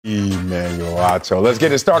Emmanuel Acho. Let's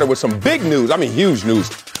get it started with some big news. I mean, huge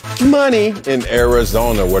news. Money in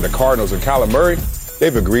Arizona, where the Cardinals and Kyler Murray,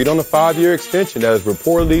 they've agreed on a 5-year extension that is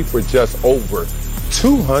reportedly for just over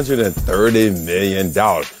 $230 million.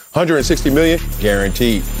 $160 million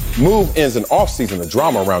guaranteed. Move ends an offseason of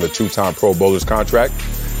drama around the two-time Pro Bowler's contract.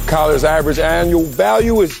 Kyler's average annual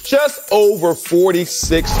value is just over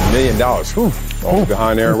 $46 million.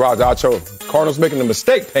 Behind Aaron Rodgers. Acho, Cardinals making a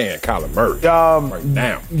mistake paying Kyler Murray right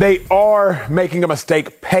now. They are making a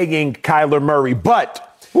mistake paying Kyler Murray,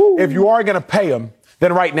 but if you are going to pay him,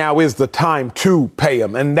 then right now is the time to pay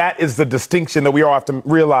him. And that is the distinction that we all have to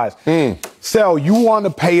realize. Sel, you want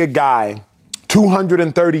to pay a guy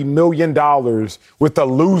 $230 million with a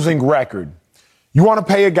losing record. You want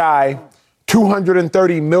to pay a guy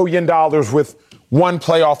 $230 million with one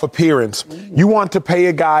playoff appearance. You want to pay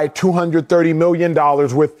a guy $230 million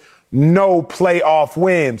with no playoff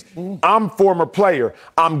wins. I'm former player.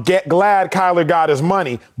 I'm glad Kyler got his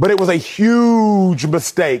money, but it was a huge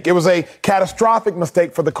mistake. It was a catastrophic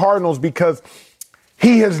mistake for the Cardinals because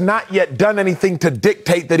he has not yet done anything to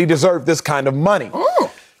dictate that he deserved this kind of money.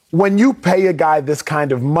 When you pay a guy this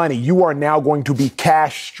kind of money, you are now going to be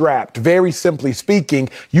cash strapped. Very simply speaking,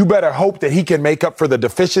 you better hope that he can make up for the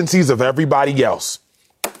deficiencies of everybody else.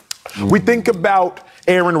 We think about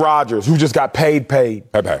Aaron Rodgers, who just got paid.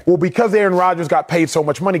 Well, because Aaron Rodgers got paid so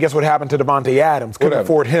much money, guess what happened to Davante Adams? Couldn't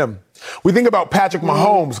afford him. We think about Patrick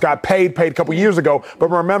Mahomes, got paid a couple years ago. But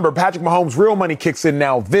remember, Patrick Mahomes' real money kicks in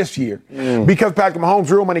now this year. Because Patrick Mahomes'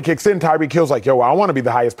 real money kicks in, Tyreek Hill's like, yo, I want to be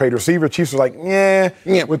the highest paid receiver. Chiefs are like,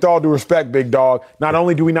 with all due respect, big dog, not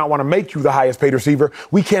only do we not want to make you the highest paid receiver,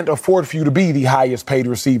 we can't afford for you to be the highest paid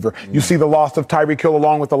receiver. You see the loss of Tyreek Hill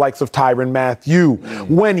along with the likes of Tyrann Mathieu.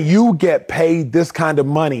 When you get paid this kind of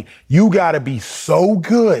money, you got to be so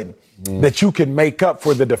good that you can make up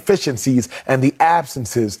for the deficiencies and the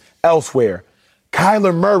absences elsewhere.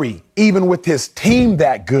 Kyler Murray, even with his team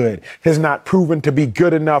that good, has not proven to be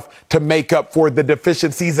good enough to make up for the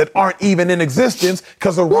deficiencies that aren't even in existence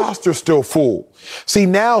because the roster's still full. See,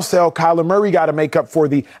 now, Sel, Kyler Murray got to make up for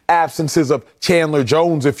the absences of Chandler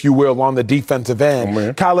Jones, if you will, on the defensive end.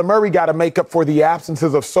 Kyler Murray got to make up for the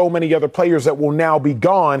absences of so many other players that will now be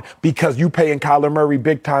gone because you paying Kyler Murray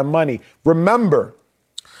big-time money. Remember,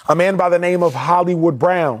 a man by the name of Hollywood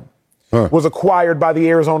Brown was acquired by the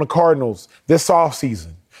Arizona Cardinals this offseason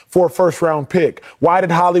for a first-round pick. Why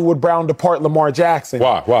did Hollywood Brown depart Lamar Jackson?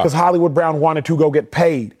 Why? Because Hollywood Brown wanted to go get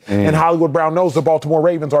paid. And Hollywood Brown knows the Baltimore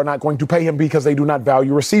Ravens are not going to pay him because they do not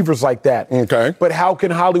value receivers like that. But how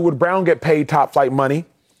can Hollywood Brown get paid top-flight money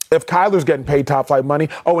if Kyler's getting paid top-flight money?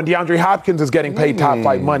 Oh, and DeAndre Hopkins is getting paid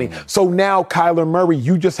top-flight money. So now, Kyler Murray,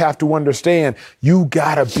 you just have to understand, you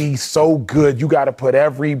got to be so good. You got to put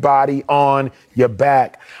everybody on your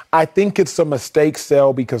back. I think it's a mistake,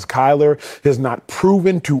 Sel, because Kyler has not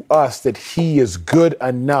proven to us that he is good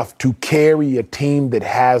enough to carry a team that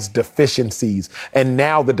has deficiencies. And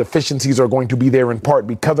now the deficiencies are going to be there in part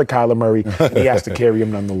because of Kyler Murray, and he has to carry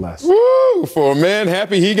them nonetheless. Woo! For a man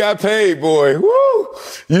happy he got paid, boy. Woo!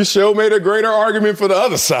 You sure made a greater argument for the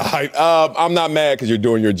other side. I'm not mad because you're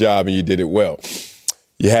doing your job and you did it well.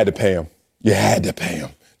 You had to pay him. You had to pay him.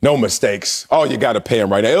 No mistakes. Oh, you got to pay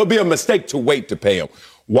him right now. It'll be a mistake to wait to pay him.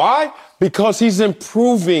 Why? Because he's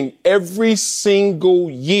improving every single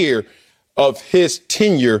year of his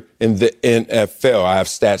tenure in the NFL. I have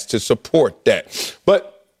stats to support that.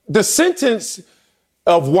 But the sentence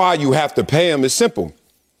of why you have to pay him is simple.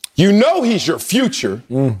 You know he's your future,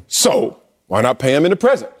 so why not pay him in the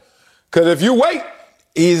present? Because if you wait,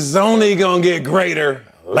 he's only going to get greater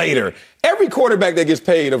later. Every quarterback that gets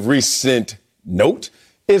paid of recent note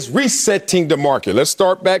is resetting the market. Let's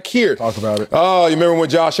start back here. Talk about it. Oh, you remember when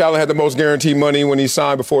Josh Allen had the most guaranteed money when he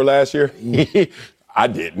signed before last year? I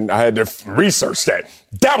didn't. I had to research that.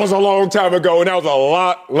 That was a long time ago, and that was a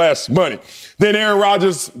lot less money. Then Aaron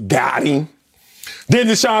Rodgers got him. Then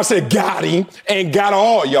Deshaun said, got him, and got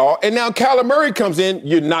all y'all. And now Kyler Murray comes in.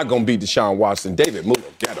 You're not going to beat Deshaun Watson. David Muller,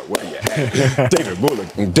 get it where you at.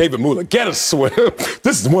 David Muller, get a swim.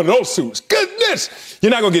 This is one of those suits. Goodness.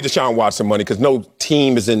 You're not going to get Deshaun Watson money because no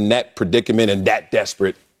team is in that predicament and that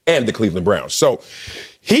desperate, and the Cleveland Browns. So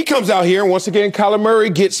he comes out here, and once again, Kyler Murray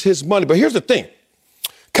gets his money. But here's the thing.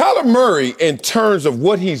 Kyler Murray, in terms of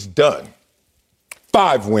what he's done,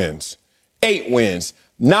 5 wins, 8 wins,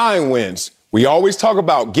 9 wins. We always talk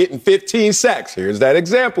about getting 15 sacks. Here's that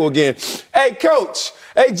example again. Hey, coach.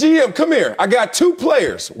 Hey, GM, come here. I got 2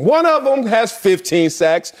 players. One of them has 15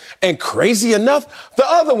 sacks, and crazy enough, the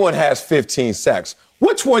other one has 15 sacks.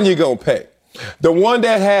 Which one you going to pay? The one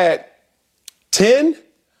that had 10,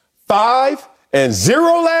 5, and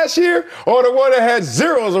 0 last year, or the one that had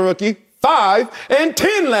 0 as a rookie, 5 and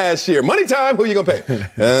 10 last year? Money time, who you gonna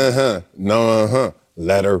pay? No,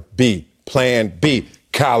 letter B, plan B,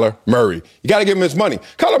 Kyler Murray. You gotta give him his money.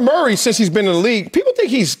 Kyler Murray, since he's been in the league, people think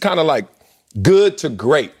he's kind of like good to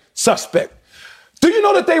great, suspect. Do you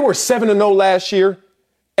know that they were 7-0 last year?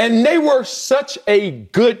 And they were such a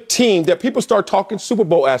good team that people start talking Super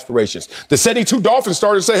Bowl aspirations. The 72 Dolphins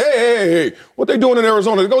started to say, hey, what they doing in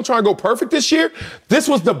Arizona? They're going to try and go perfect this year? This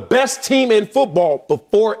was the best team in football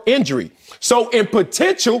before injury. So in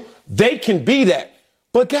potential, they can be that.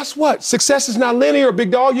 But guess what? Success is not linear, big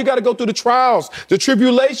dog. You got to go through the trials, the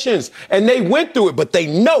tribulations. And they went through it, but they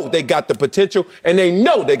know they got the potential, and they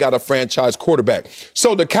know they got a franchise quarterback.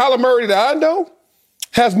 So the Kyler Murray that I know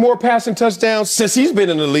has more passing touchdowns since he's been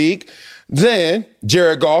in the league than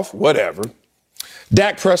Jared Goff, whatever.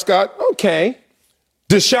 Dak Prescott, okay.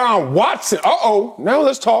 Deshaun Watson, now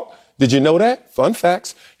let's talk. Did you know that? Fun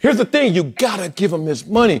facts. Here's the thing, you gotta give him his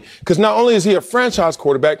money, because not only is he a franchise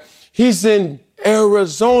quarterback, he's in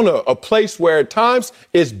Arizona, a place where at times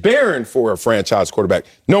it's barren for a franchise quarterback.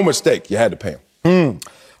 No mistake, you had to pay him.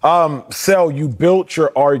 Sel, you built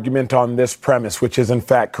your argument on this premise, which is in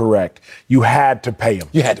fact correct. You had to pay him.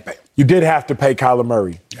 You had to pay him. You did have to pay Kyler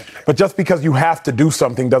Murray. But just because you have to do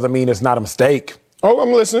something doesn't mean it's not a mistake. Oh,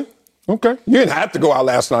 I'm listening. Okay. You didn't have to go out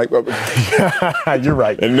last night. You're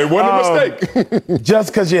right. And it wasn't a mistake.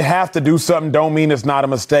 Just because you have to do something don't mean it's not a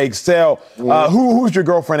mistake. Sel, who's your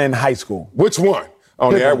girlfriend in high school? Which one?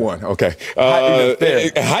 Only had one. Okay.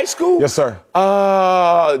 High school? Yes, sir.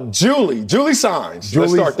 Julie. Julie Signs.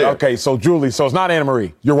 Let's start there. Okay, so Julie. So it's not Anna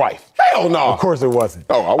Marie, your wife. Hell no. Of course it wasn't.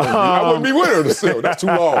 Oh, I wouldn't be with her still. That's too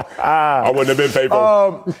long. I wouldn't have been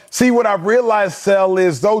faithful. See, what I've realized, Sel,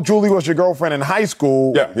 is though Julie was your girlfriend in high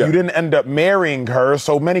school, you didn't end up marrying her,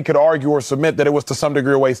 so many could argue or submit that it was to some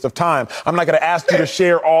degree a waste of time. I'm not going to ask you to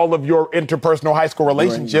share all of your interpersonal high school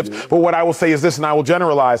relationships, but what I will say is this, and I will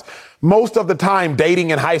generalize. Most of the time, dating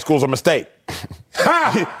in high school is a mistake.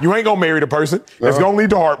 You ain't gonna marry the person. It's gonna lead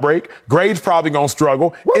to heartbreak. Grades probably gonna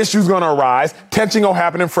struggle. Issues gonna arise. Tension gonna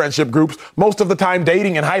happen in friendship groups. Most of the time,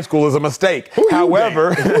 dating in high school is a mistake.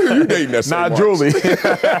 However, who are you dating? That not Julie.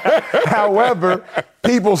 However,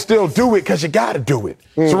 people still do it because you gotta do it.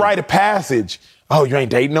 It's a rite of passage. Oh, you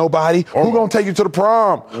ain't dating nobody? Who gonna take you to the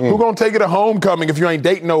prom? Who gonna take you to homecoming if you ain't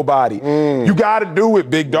dating nobody? You gotta do it,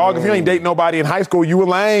 big dog. If you ain't dating nobody in high school, you a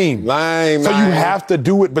lame. So you have to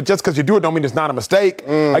do it, but just because you do it don't mean it's not a mistake.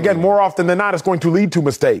 Again, more often than not, it's going to lead to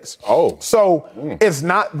mistakes. So it's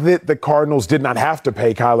not that the Cardinals did not have to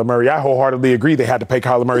pay Kyler Murray. I wholeheartedly agree they had to pay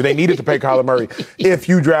Kyler Murray. They needed to pay Kyler Murray. If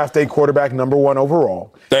you draft a quarterback #1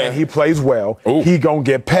 overall and he plays well, he gonna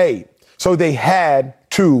get paid. So they had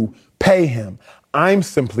to pay him. I'm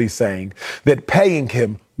simply saying that paying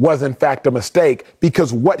him was in fact a mistake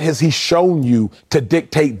because what has he shown you to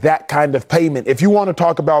dictate that kind of payment? If you want to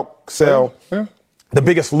talk about, Sel, the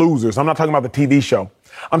biggest losers, I'm not talking about the TV show.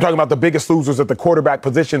 I'm talking about the biggest losers at the quarterback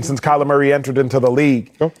position since Kyler Murray entered into the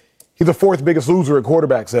league. He's the 4th biggest loser at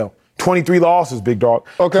quarterback, Sel. 23 losses, big dog.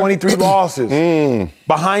 23 losses.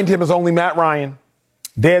 Behind him is only Matt Ryan,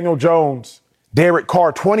 Daniel Jones, Derek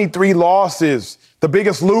Carr. 23 losses. The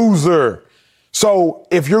biggest loser. So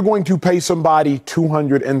if you're going to pay somebody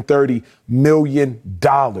 $230 million,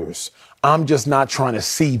 I'm just not trying to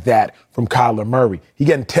see that from Kyler Murray. He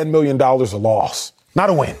getting $10 million a loss, not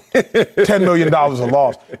a win. $10 million a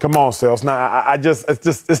loss. Come on, Sel.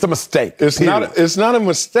 It's a mistake. It's not a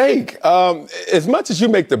mistake. As much as you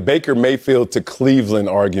make the Baker Mayfield to Cleveland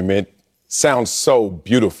argument sound so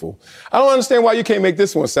beautiful, I don't understand why you can't make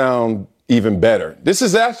this one sound even better. This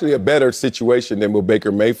is actually a better situation than what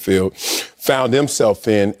Baker Mayfield found himself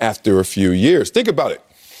in after a few years. Think about it.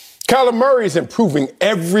 Kyler Murray is improving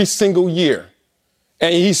every single year.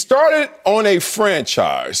 And he started on a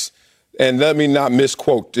franchise. And let me not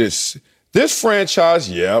misquote this. This franchise,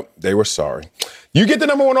 they were sorry. You get the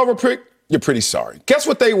 #1 overall pick, you're pretty sorry. Guess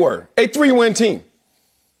what they were? A 3-win team.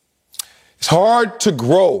 It's hard to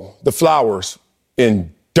grow the flowers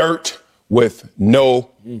in dirt with no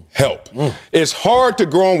help. It's hard to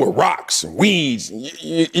grow them with rocks and weeds.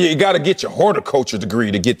 You got to get your horticulture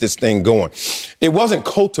degree to get this thing going. It wasn't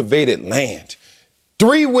cultivated land.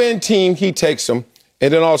 3-win team, he takes them,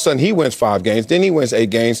 and then all of a sudden he wins 5 games. Then he wins 8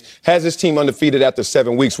 games, has his team undefeated after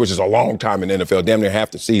 7 weeks, which is a long time in the NFL, damn near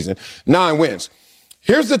half the season. 9 wins.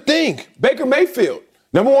 Here's the thing. Baker Mayfield,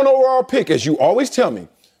 #1 overall pick, as you always tell me,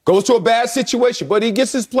 goes to a bad situation, but he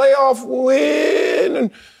gets his playoff win.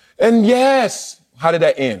 And yes, how did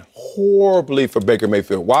that end? Horribly for Baker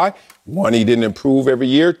Mayfield. Why? 1, he didn't improve every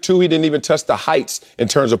year. 2, he didn't even touch the heights in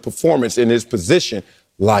terms of performance in his position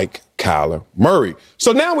like Kyler Murray.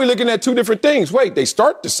 So now we're looking at two different things. Wait, they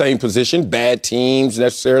start the same position, bad teams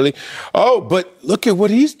necessarily. Oh, but look at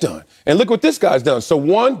what he's done. And look what this guy's done. So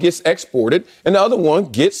one gets exported and the other one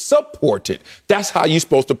gets supported. That's how you're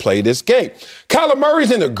supposed to play this game. Kyler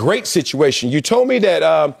Murray's in a great situation. You told me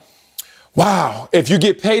that, wow, if you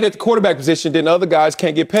get paid at the quarterback position, then other guys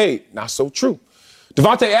can't get paid. Not so true.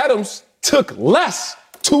 Davante Adams took less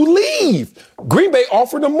to leave. Green Bay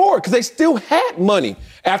offered him more because they still had money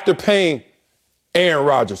after paying Aaron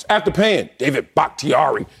Rodgers, after paying David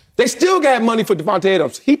Bakhtiari. They still got money for Davante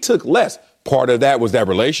Adams. He took less. Part of that was that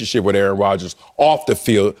relationship with Aaron Rodgers off the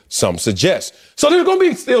field, some suggest. So there's going to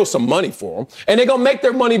be still some money for them, and they're going to make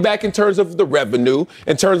their money back in terms of the revenue,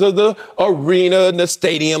 in terms of the arena and the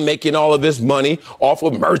stadium making all of this money off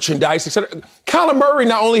of merchandise, etc. Kyler Murray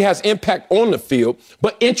not only has impact on the field,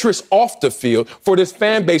 but interest off the field for this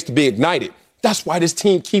fan base to be ignited. That's why this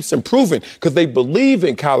team keeps improving, because they believe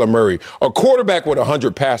in Kyler Murray, a quarterback with a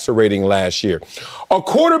 100 passer rating last year, a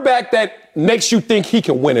quarterback that makes you think he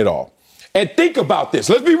can win it all. And think about this.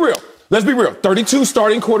 Let's be real. 32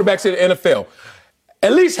 starting quarterbacks in the NFL.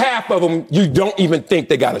 At least half of them, you don't even think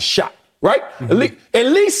they got a shot, right? Mm-hmm. At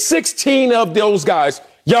least 16 of those guys,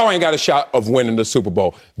 y'all ain't got a shot of winning the Super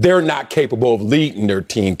Bowl. They're not capable of leading their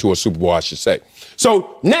team to a Super Bowl, I should say.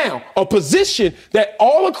 So now, a position that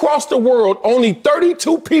all across the world, only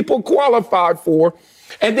 32 people qualified for,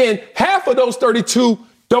 and then half of those 32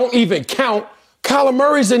 don't even count. Kyler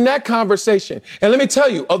Murray's in that conversation. And let me tell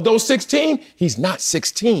you, of those 16, he's not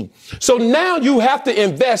 16. So now you have to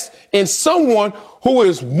invest in someone who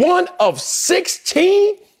is one of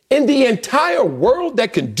 16 in the entire world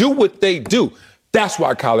that can do what they do. That's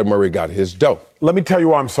why Kyler Murray got his dough. Let me tell you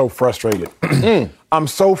why I'm so frustrated. I'm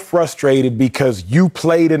so frustrated because you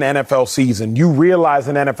played an NFL season. You realize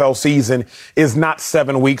an NFL season is not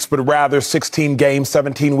 7 weeks, but rather 16 games,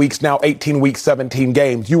 17 weeks, now 18 weeks, 17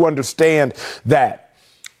 games. You understand that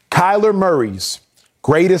Kyler Murray's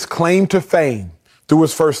greatest claim to fame through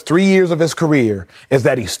his first 3 years of his career is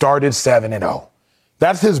that he started 7-0.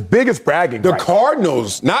 That's his biggest bragging The right.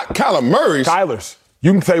 Cardinals, not Kyler Murray's. Kyler's.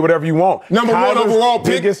 You can say whatever you want. Number Kyler's one overall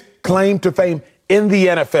pick. Biggest claim to fame in the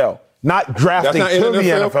NFL. Not drafting not to in the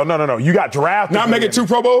NFL. No. You got drafted. Not making 2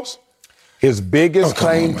 Pro Bowls? His biggest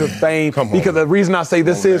claim to fame. Because the reason I say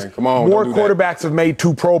this is more quarterbacks have made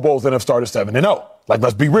 2 Pro Bowls than have started 7-0. Like,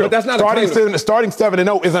 let's be real. But that's not starting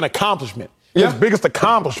 7-0 is an accomplishment. His biggest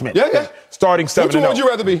accomplishment. Yeah. Starting 7-0. Which one would you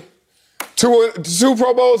rather be? 2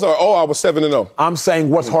 Pro Bowls or, I was 7-0? I'm saying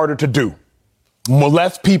what's harder to do.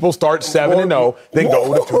 Less people start 7-0 than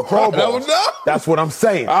go to 2 Pro Bowls. That's what I'm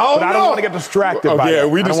saying. But I don't want to get distracted by that.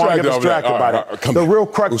 We distracted by that. The real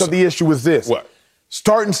crux of the issue is this. What?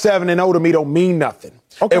 Starting 7-0 to me don't mean nothing.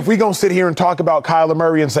 Okay. If we're going to sit here and talk about Kyler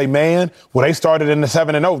Murray and say, man, well, they started in the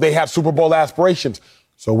 7-0, they have Super Bowl aspirations.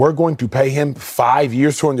 So we're going to pay him 5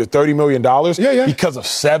 years, $230 million because of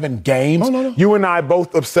 7 games. No. You and I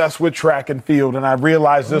both obsessed with track and field, and I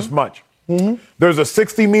realized this much. There's a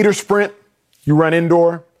 60-meter sprint. You run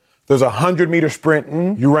indoor. There's a 100-meter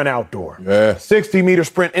sprint. You run outdoor. 60-meter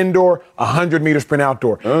sprint indoor, 100-meter sprint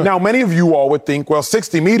outdoor. Now, many of you all would think, well,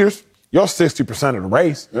 60 meters, you're 60% of the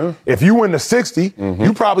race. If you win the 60,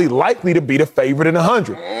 you're probably likely to be the favorite in the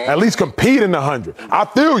 100. At least compete in the 100. I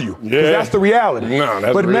feel you. That's the reality.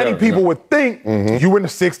 But many people would think you win the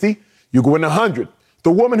 60, you go in the 100.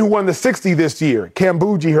 The woman who won the 60 this year,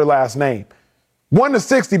 Kambuji, her last name, won the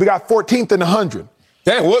 60 but got 14th in the 100.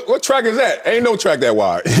 Damn, what track is that? Ain't no track that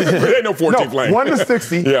wide. Ain't no 14th lane. 1 to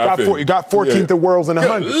 60, got 14th the world's in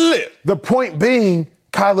 100. The point being,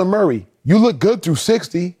 Kyler Murray, you look good through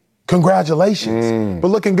 60. Congratulations. But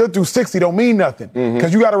looking good through 60 don't mean nothing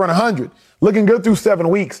because you got to run 100. Looking good through 7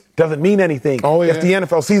 weeks doesn't mean anything if the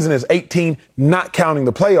NFL season is 18, not counting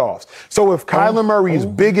the playoffs. So if Kyler Murray's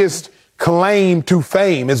biggest claim to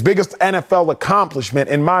fame, his biggest NFL accomplishment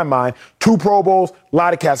in my mind, 2 Pro Bowls, a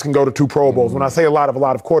lot of cats can go to 2 Pro Bowls. When I say a lot of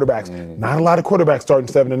quarterbacks, not a lot of quarterbacks starting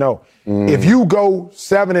 7-0. If you go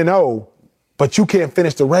 7-0, but you can't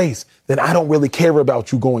finish the race, then I don't really care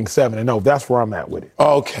about you going 7-0. That's where I'm at with it.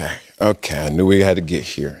 Okay. I knew we had to get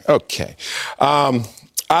here. Okay.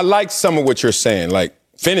 I like some of what you're saying, like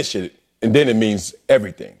finish it, and then it means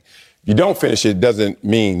everything. If you don't finish it, it doesn't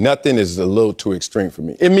mean nothing. Is a little too extreme for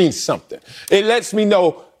me. It means something. It lets me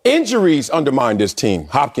know injuries undermine this team.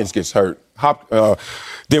 Hopkins gets hurt.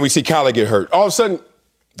 Then we see Kyler get hurt. All of a sudden,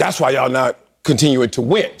 that's why y'all not continuing to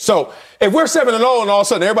win. So if we're 7-0 and all of a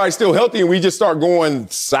sudden everybody's still healthy and we just start going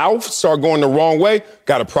south, start going the wrong way,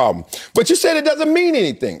 got a problem. But you said it doesn't mean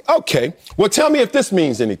anything. Okay. Well, tell me if this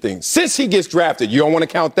means anything. Since he gets drafted, you don't want to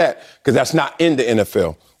count that because that's not in the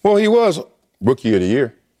NFL. Well, he was Rookie of the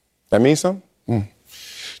Year. That means something?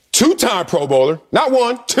 Two-time Pro Bowler. Not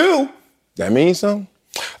one, two. That means something?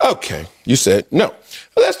 Okay, you said no.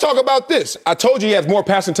 Let's talk about this. I told you he has more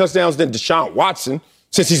passing touchdowns than Deshaun Watson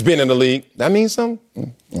since he's been in the league. That means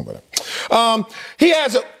something? Whatever. He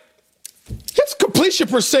has his completion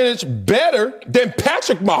percentage better than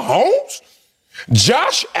Patrick Mahomes,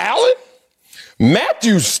 Josh Allen,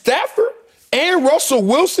 Matthew Stafford, and Russell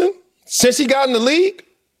Wilson since he got in the league.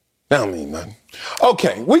 That don't mean nothing.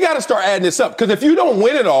 Okay, we got to start adding this up, because if you don't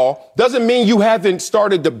win it all, doesn't mean you haven't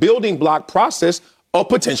started the building block process of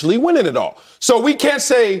potentially winning it all. So we can't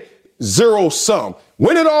say zero sum.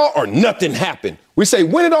 Win it all or nothing happened. We say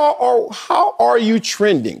win it all or how are you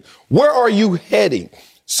trending? Where are you heading?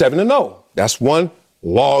 7-0. That's one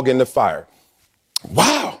log in the fire.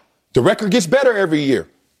 Wow. The record gets better every year.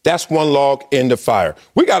 That's one log in the fire.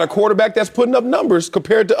 We got a quarterback that's putting up numbers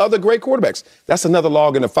compared to other great quarterbacks. That's another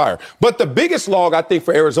log in the fire. But the biggest log, I think,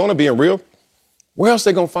 for Arizona being real, where else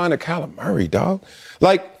they going to find a Kyler Murray, dog?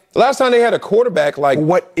 Like, the last time they had a quarterback like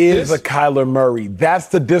what is a Kyler Murray? That's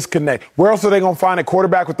the disconnect. Where else are they going to find a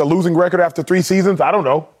quarterback with a losing record after 3 seasons? I don't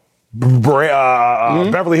know.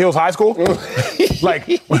 Beverly Hills High School? Like,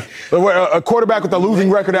 a quarterback with a losing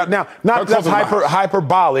record out now. Not that's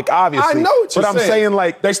hyperbolic, obviously. I know what you're saying. But I'm saying,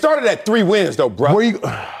 like, they started at 3 wins, though, bro.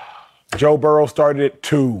 Joe Burrow started at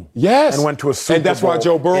 2. Yes. And went to a Super Bowl. And that's why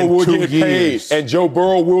Joe Burrow will get paid. And Joe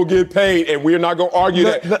Burrow will get paid. And we're not going to argue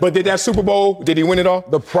that. But did that Super Bowl, did he win it all?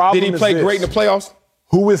 The problem is did he play great in the playoffs?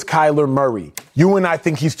 Who is Kyler Murray? You and I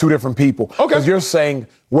think he's 2 different people. Okay. Because you're saying,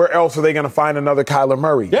 where else are they going to find another Kyler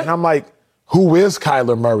Murray? Yeah. And I'm like, who is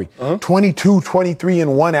Kyler Murray? 22,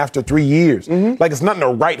 23-1 after 3 years. Like, it's nothing to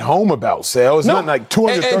write home about, Sal. It's nothing like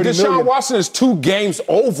 230 and Deshaun million. Watson is 2 games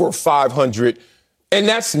over 500, and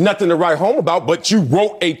that's nothing to write home about, but you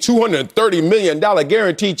wrote a $230 million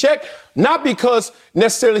guaranteed check, not because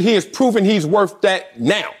necessarily he has proven he's worth that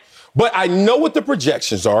now. But I know what the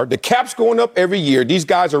projections are. The cap's going up every year. These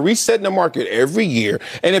guys are resetting the market every year.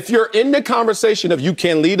 And if you're in the conversation of you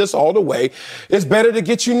can lead us all the way, it's better to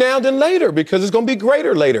get you now than later because it's going to be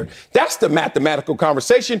greater later. That's the mathematical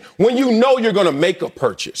conversation when you know you're going to make a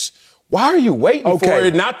purchase. Why are you waiting for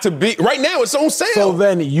it not to be? Right now, it's on sale. So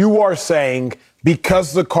then you are saying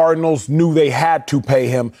because the Cardinals knew they had to pay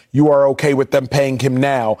him, you are okay with them paying him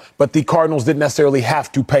now, but the Cardinals didn't necessarily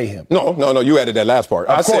have to pay him. No, you added that last part.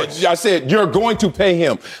 I said you're going to pay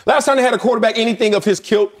him. Last time they had a quarterback, anything of his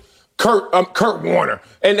kilt, Kurt Warner.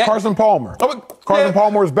 And Carson Palmer. Carson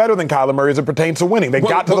Palmer is better than Kyler Murray as it pertains to winning. They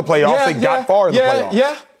got to the playoffs. They got far in the playoffs.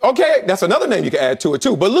 Yeah. Okay, that's another name you can add to it,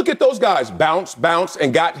 too. But look at those guys. Bounce,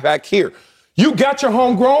 and got back here. You got your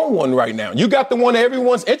homegrown one right now. You got the one that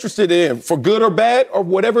everyone's interested in for good or bad or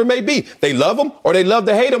whatever it may be. They love him or they love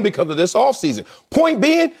to hate him because of this offseason. Point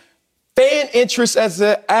being, fan interest at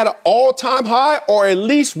an all-time high or at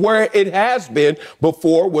least where it has been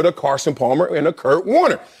before with a Carson Palmer and a Kurt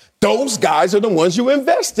Warner. Those guys are the ones you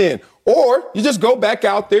invest in. Or you just go back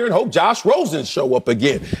out there and hope Josh Rosen show up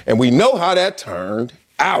again. And we know how that turned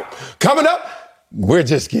out. Coming up, we're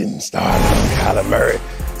just getting started on Kyler Murray.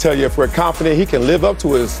 Tell you if we're confident he can live up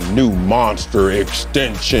to his new monster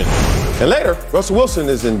extension. And later, Russell Wilson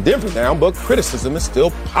is in Denver now, but criticism is still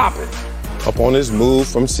popping up on his move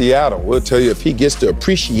from Seattle. We'll tell you if he gets the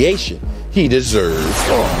appreciation he deserves.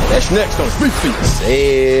 That's next on Street Feet.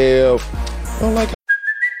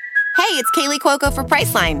 Hey, it's Kaylee Cuoco for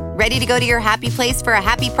Priceline. Ready to go to your happy place for a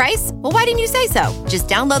happy price? Well, why didn't you say so? Just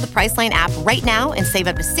download the Priceline app right now and save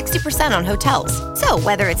up to 60% on hotels. So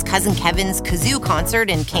whether it's Cousin Kevin's Kazoo Concert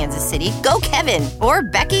in Kansas City, go Kevin, or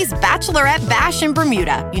Becky's Bachelorette Bash in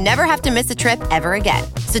Bermuda, you never have to miss a trip ever again.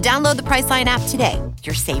 So download the Priceline app today.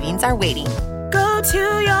 Your savings are waiting. Go to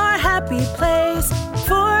your happy place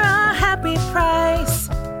for a happy price.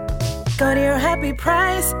 Go to your happy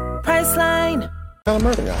price, Priceline. Kyler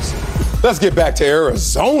Murray, guys. Let's get back to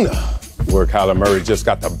Arizona, where Kyler Murray just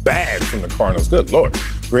got the bag from the Cardinals. Good Lord.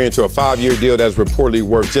 Agreeing to a 5-year deal that's reportedly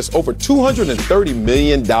worth just over $230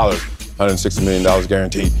 million, $160 million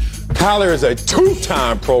guaranteed. Kyler is a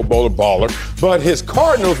 2-time Pro Bowler baller, but his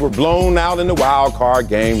Cardinals were blown out in the wild card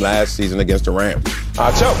game last season against the Rams.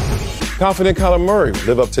 Confident Kyler Murray will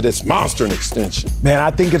live up to this monster extension. Man,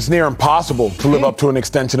 I think it's near impossible to live up to an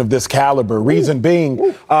extension of this caliber. Reason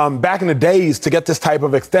being, back in the days, to get this type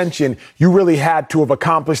of extension, you really had to have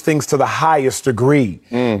accomplished things to the highest degree.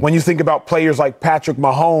 When you think about players like Patrick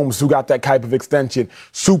Mahomes, who got that type of extension,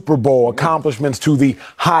 Super Bowl, accomplishments to the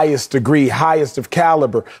highest degree, highest of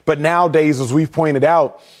caliber. But nowadays, as we've pointed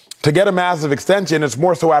out, to get a massive extension, it's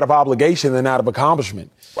more so out of obligation than out of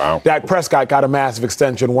accomplishment. Wow. Dak Prescott got a massive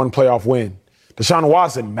extension, 1 playoff win. Deshaun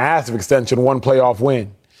Watson, massive extension, 1 playoff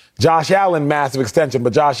win. Josh Allen, massive extension,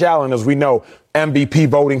 but Josh Allen, as we know, MVP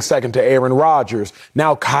voting second to Aaron Rodgers.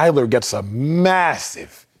 Now Kyler gets a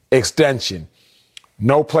massive extension.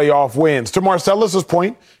 No playoff wins. To Marcellus's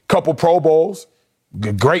point, couple Pro Bowls,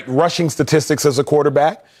 great rushing statistics as a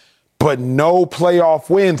quarterback, but no playoff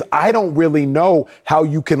wins. I don't really know how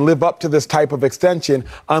you can live up to this type of extension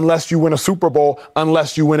unless you win a Super Bowl,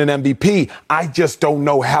 unless you win an MVP. I just don't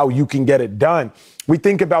know how you can get it done. We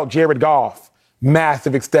think about Jared Goff.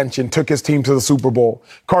 Massive extension, took his team to the Super Bowl.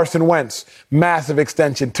 Carson Wentz, massive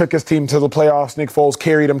extension, took his team to the playoffs. Nick Foles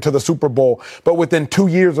carried him to the Super Bowl. But within 2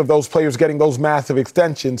 years of those players getting those massive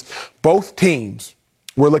extensions, both teams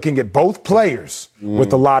were looking at both players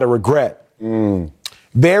with a lot of regret.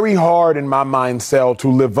 Very hard in my mind, Sel, to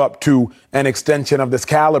live up to an extension of this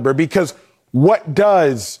caliber, because what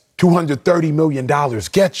does $230 million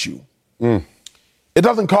get you? It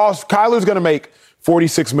doesn't cost. Kyler's going to make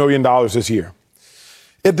 $46 million this year.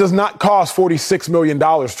 It does not cost $46 million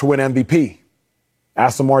to win MVP.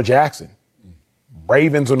 Ask Lamar Jackson.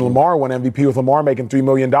 Ravens and Lamar won MVP with Lamar making $3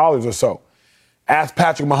 million or so. Ask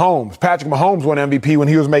Patrick Mahomes. Patrick Mahomes won MVP when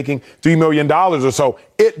he was making $3 million or so.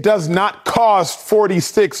 It does not cost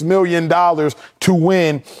 $46 million to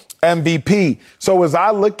win MVP. So as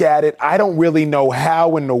I look at it, I don't really know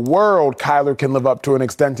how in the world Kyler can live up to an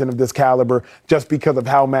extension of this caliber just because of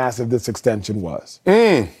how massive this extension was.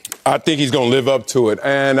 I think he's going to live up to it.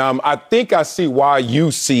 And I think I see why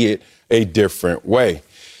you see it a different way.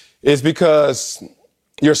 It's because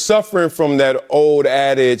you're suffering from that old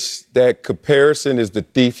adage that comparison is the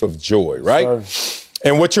thief of joy, right? Sorry.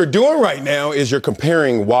 And what you're doing right now is you're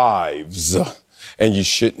comparing wives, and you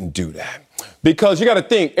shouldn't do that. Because you got to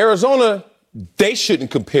think, Arizona, they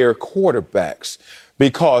shouldn't compare quarterbacks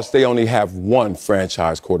because they only have one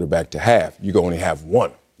franchise quarterback to have. You can only have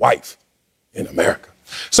one wife in America.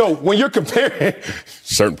 So when you're comparing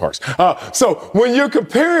certain parts, so when you're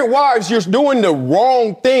comparing wives, you're doing the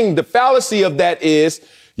wrong thing. The fallacy of that is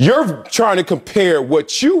you're trying to compare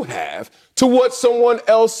what you have to what someone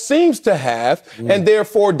else seems to have, and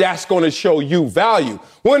therefore that's going to show you value.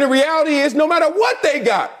 When the reality is, no matter what they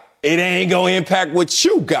got, it ain't going to impact what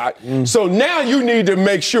you got. So now you need to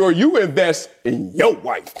make sure you invest in your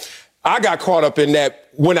wife. I got caught up in that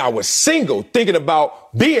when I was single, thinking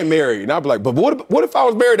about being married. And I'd be like, but what if I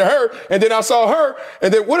was married to her, and then I saw her,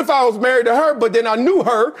 and then what if I was married to her, but then I knew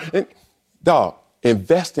her? And, dog,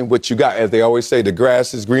 invest in what you got. As they always say, the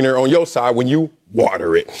grass is greener on your side when you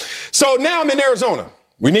water it. So now I'm in Arizona.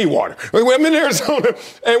 We need water. I'm in Arizona,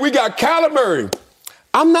 and we got Kyler Murray.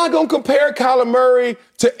 I'm not going to compare Kyler Murray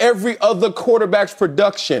to every other quarterback's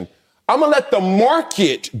production. I'm going to let the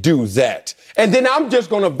market do that. And then I'm just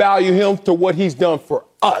going to value him to what he's done for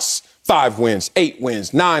us. 5 wins, 8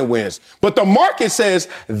 wins, 9 wins. But the market says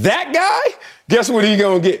that guy, guess what he's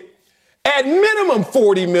going to get? At minimum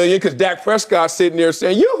 $40 million, because Dak Prescott's sitting there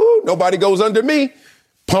saying, yoo-hoo, nobody goes under me.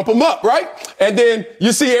 Pump him up, right? And then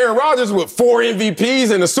you see Aaron Rodgers with 4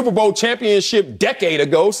 MVPs and a Super Bowl championship decade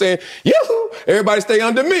ago saying, yoo-hoo, everybody stay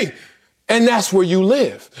under me. And that's where you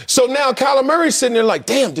live. So now Kyler Murray's sitting there like,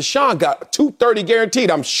 damn, Deshaun got $230 guaranteed.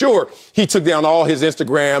 I'm sure he took down all his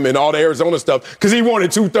Instagram and all the Arizona stuff because he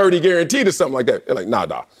wanted $230 guaranteed or something like that. They're like,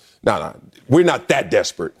 nah. We're not that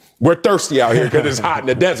desperate. We're thirsty out here because it's hot in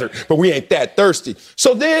the desert, but we ain't that thirsty.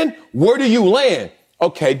 So then where do you land?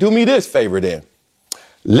 Okay, do me this favor then.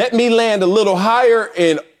 Let me land a little higher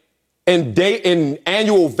in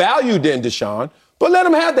annual value than Deshaun, but let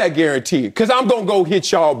him have that guarantee because I'm going to go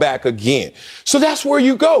hit y'all back again. So that's where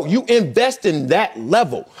you go. You invest in that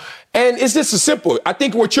level. And it's just as simple. I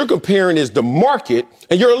think what you're comparing is the market,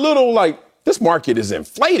 and you're a little like, this market is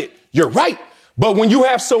inflated. You're right. But when you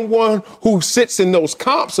have someone who sits in those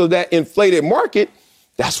comps of that inflated market,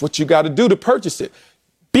 that's what you got to do to purchase it.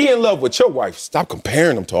 Be in love with your wife. Stop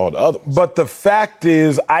comparing them to all the other ones. But the fact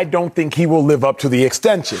is, I don't think he will live up to the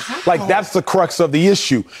extension. Like, that's the crux of the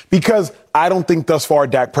issue. Because I don't think thus far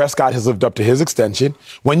Dak Prescott has lived up to his extension.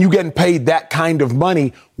 When you're getting paid that kind of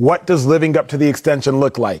money, what does living up to the extension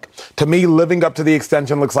look like? To me, living up to the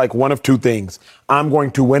extension looks like one of two things. I'm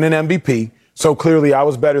going to win an MVP. So clearly I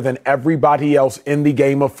was better than everybody else in the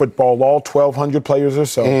game of football, all 1,200 players or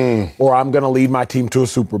so, or I'm going to lead my team to a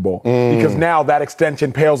Super Bowl. Because now that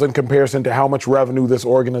extension pales in comparison to how much revenue this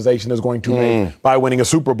organization is going to make by winning a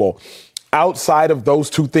Super Bowl. Outside of those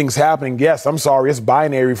two things happening, yes, I'm sorry, it's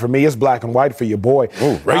binary for me. It's black and white for your boy.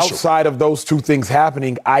 Ooh, outside of those two things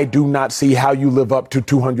happening, I do not see how you live up to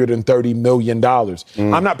 $230 million.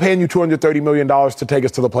 I'm not paying you $230 million to take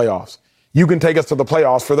us to the playoffs. you can take us to the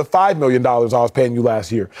playoffs for the $5 million I was paying you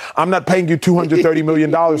last year. I'm not paying you $230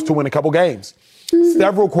 million to win a couple games.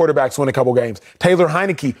 Several quarterbacks win a couple games. Taylor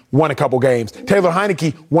Heineke won a couple games. Taylor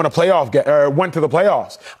Heineke won went to the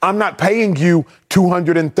playoffs. I'm not paying you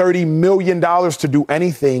 $230 million to do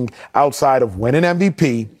anything outside of win an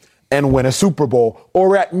MVP and win a Super Bowl,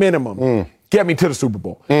 or at minimum, get me to the Super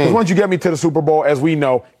Bowl. Because once you get me to the Super Bowl, as we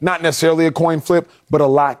know, not necessarily a coin flip, but a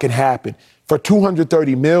lot can happen. For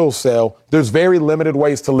 $230 million, Sal, there's very limited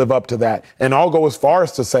ways to live up to that. And I'll go as far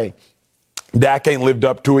as to say, Dak ain't lived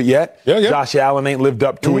up to it yet. Yeah. Josh Allen ain't lived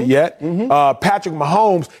up to it yet. Patrick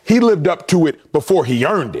Mahomes, he lived up to it before he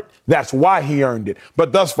earned it. That's why he earned it.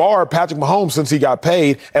 But thus far, Patrick Mahomes, since he got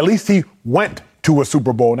paid, at least he went to a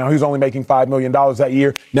Super Bowl. Now, he's only making $5 million that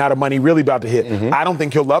year. Now the money really about to hit. I don't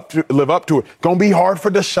think he'll live up to it. Going to be hard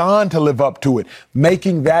for Deshaun to live up to it.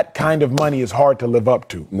 Making that kind of money is hard to live up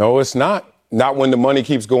to. No, it's not. Not when the money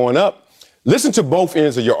keeps going up. Listen to both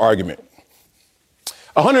ends of your argument.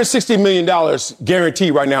 $160 million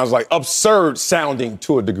guaranteed right now is like absurd sounding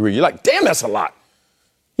to a degree. You're like, damn, that's a lot.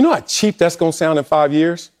 You know how cheap that's going to sound in 5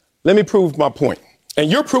 years? Let me prove my point.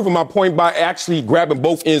 And you're proving my point by actually grabbing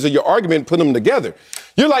both ends of your argument and putting them together.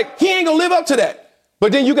 You're like, he ain't going to live up to that.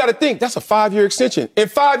 But then you got to think, that's a 5-year extension. In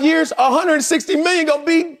 5 years, $160 million going to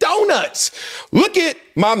be donuts. Look at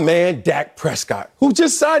my man, Dak Prescott, who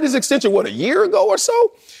just signed his extension, a year ago or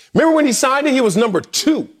so? Remember when he signed it, he was number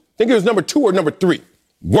 2. I think he was number 2 or number 3.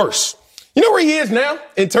 Worse. You know where he is now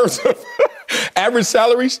in terms of average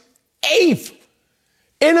salaries? 8th.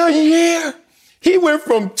 In a year, he went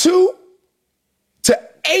from 2 to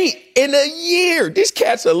 8 in a year. These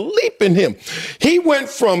cats are leaping him. He went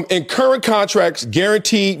from, in current contracts,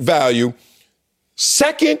 guaranteed value,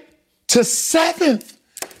 2nd to 7th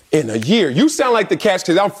in a year. You sound like the cats,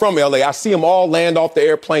 because I'm from L.A. I see them all land off the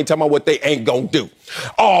airplane talking about what they ain't going to do.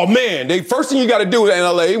 Oh, man, the first thing you got to do in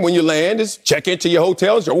L.A. when you land is check into your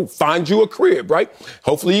hotels or find you a crib, right?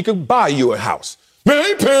 Hopefully you can buy you a house. Man, I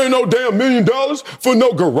ain't paying no damn $1 million for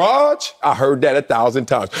no garage. I heard that 1,000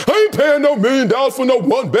 times. I ain't paying no $1 million for no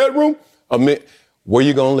 1 bedroom. Where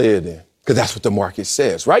you going to live then? Because that's what the market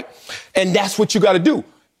says, right? And that's what you got to do.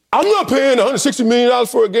 I'm not paying $160 million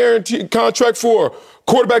for a guaranteed contract for a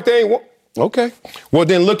quarterback they ain't want. Okay. Well,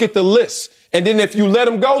 then look at the list. And then if you let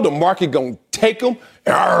him go, the market going to take him,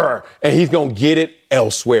 and he's going to get it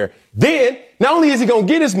elsewhere. Then, not only is he going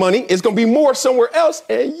to get his money, it's going to be more somewhere else,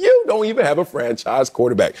 and you don't even have a franchise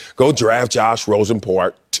quarterback. Go draft Josh Rosen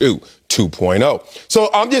Part 2.0. So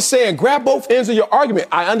I'm just saying, grab both ends of your argument.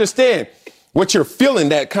 I understand what you're feeling,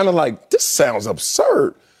 that kind of like, this sounds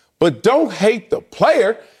absurd. But don't hate the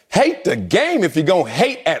player. Hate the game if you're going to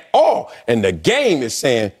hate at all. And the game is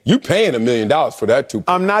saying, you paying $1 million for that too.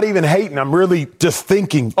 I'm not even hating. I'm really just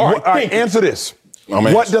thinking. All right, answer this.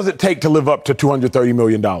 What does it take to live up to $230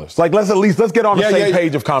 million? Like, let's get on the same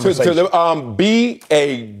page of conversation. To be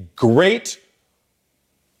a great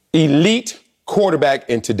elite quarterback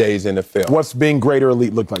in today's NFL. What's being great or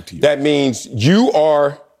elite look like to you? That means you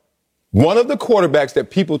are one of the quarterbacks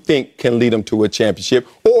that people think can lead them to a championship,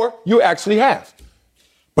 or you actually have.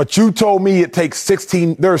 But you told me it takes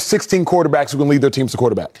 16. There are 16 quarterbacks who can lead their teams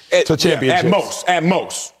to championships. At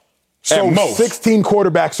most. So 16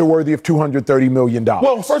 quarterbacks are worthy of $230 million.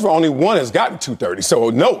 Well, first of all, only one has gotten 230. So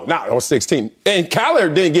no, not all 16. And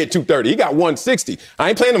Kyler didn't get 230. He got 160. I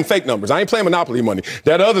ain't playing them fake numbers. I ain't playing Monopoly money.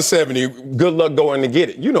 That other 70, good luck going to get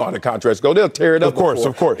it. You know how the contracts go. They'll tear it up.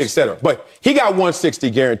 Of course. Et cetera. But he got 160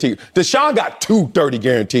 guaranteed. Deshaun got 230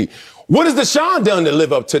 guaranteed. What has Deshaun done to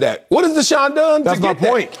live up to that? What has Deshaun done That's to get my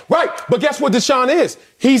point. That? Right. But guess what Deshaun is?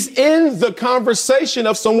 He's in the conversation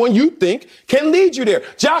of someone you think can lead you there.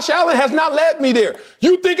 Josh Allen has not led me there.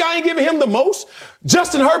 You think I ain't giving him the most?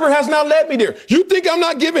 Justin Herbert has not led me there. You think I'm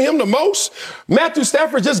not giving him the most? Matthew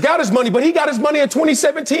Stafford just got his money, but he got his money in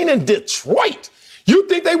 2017 in Detroit. You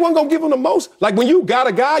think they weren't going to give him the most? Like, when you got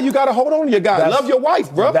a guy, you got to hold on to your guy. Love your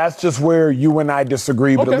wife, bro. That's just where you and I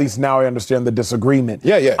disagree, but at least now I understand the disagreement.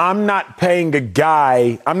 Yeah. I'm not paying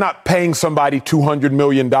somebody $200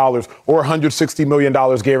 million or $160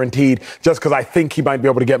 million guaranteed just because I think he might be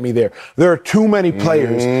able to get me there. There are too many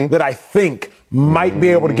players that I think might be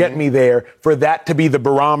able to get me there for that to be the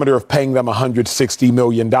barometer of paying them $160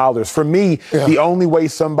 million. For me, the only way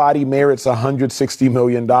somebody merits $160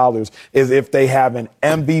 million is if they have an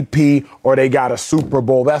MVP or they got a Super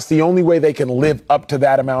Bowl. That's the only way they can live up to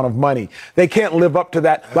that amount of money. They can't live up to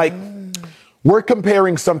that. Like, we're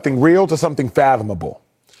comparing something real to something fathomable.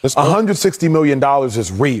 $160 million is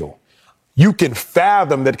real. you can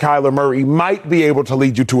fathom that Kyler Murray might be able to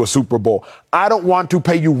lead you to a Super Bowl. I don't want to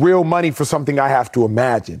pay you real money for something I have to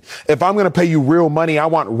imagine. If I'm going to pay you real money, I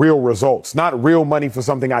want real results, not real money for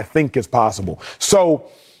something I think is possible. So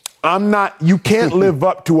you can't live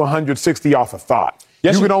up to 160 off a thought.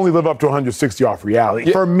 Yes, you can only live up to 160 off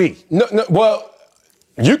reality, for me. Well,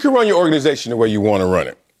 you can run your organization the way you want to run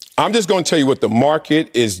it. I'm just going to tell you what the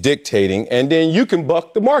market is dictating, and then you can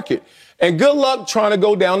buck the market. And good luck trying to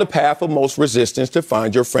go down the path of most resistance to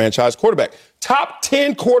find your franchise quarterback. Top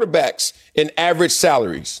 10 quarterbacks in average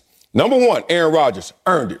salaries. Number 1, Aaron Rodgers,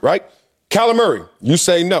 earned it, right? Kyler Murray, you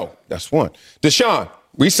say no. That's 1. Deshaun,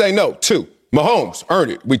 we say no. 2. Mahomes,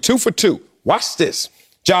 earned it. We 2 for 2. Watch this.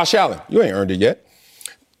 Josh Allen, you ain't earned it yet.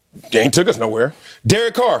 You ain't took us nowhere.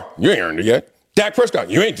 Derek Carr, you ain't earned it yet. Dak Prescott,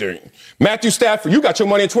 you ain't doing it. Matthew Stafford, you got your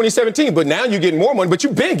money in 2017, but now you're getting more money, but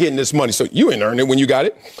you've been getting this money, so you ain't earned it when you got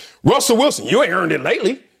it. Russell Wilson, you ain't earned it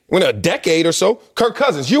lately, in a decade or so. Kirk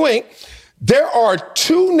Cousins, you ain't. There are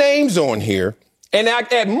 2 names on here, and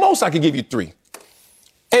at most I could give you 3.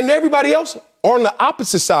 And everybody else are on the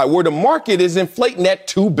opposite side, where the market is inflating that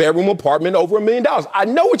 2-bedroom apartment over $1 million. I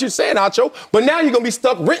know what you're saying, Acho, but now you're going to be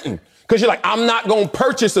stuck renting because you're like, I'm not going to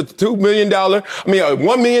purchase a $1 million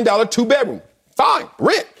 2-bedroom. Fine,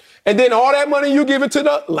 rent. And then all that money you give it to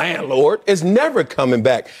the landlord is never coming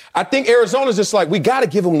back. I think Arizona's just like, we got to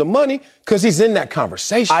give him the money because he's in that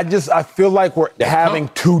conversation. I feel like we're having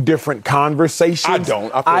 2 different conversations. I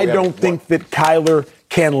don't. I don't think that Kyler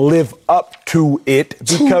can live up to it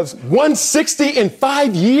because 160 in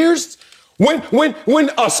 5 years? When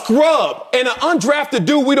a scrub and an undrafted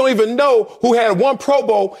dude we don't even know who had 1 Pro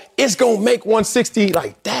Bowl is going to make 160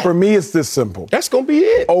 like that. For me, it's this simple. That's going to be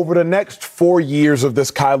it. Over the next 4 years of this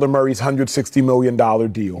Kyler Murray's $160 million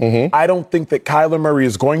deal, I don't think that Kyler Murray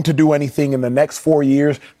is going to do anything in the next 4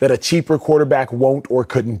 years that a cheaper quarterback won't or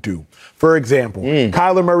couldn't do. For example,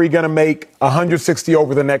 Kyler Murray going to make 160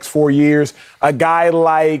 over the next 4 years. A guy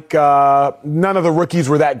like none of the rookies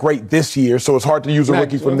were that great this year, so it's hard to use a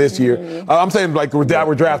rookie from this year. I'm saying like we're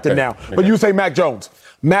drafted now. But you say Mac Jones.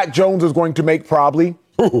 Mac Jones is going to make probably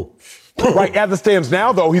right as it stands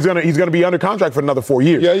now, though, he's gonna be under contract for another 4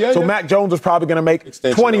 years. So Mac Jones is probably gonna make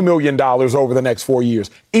 $20 million over the next 4 years.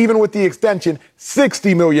 Even with the extension,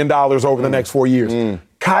 $60 million over the next 4 years.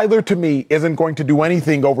 Kyler, to me, isn't going to do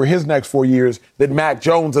anything over his next 4 years that Mac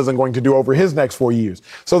Jones isn't going to do over his next 4 years.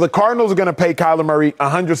 So the Cardinals are going to pay Kyler Murray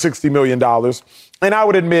 $160 million. And I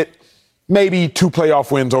would admit maybe 2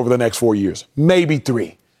 playoff wins over the next 4 years, maybe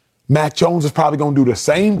 3. Mac Jones is probably going to do the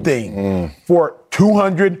same thing for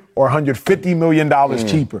 $200 or $150 million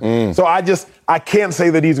cheaper. So I can't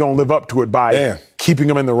say that he's going to live up to it by keeping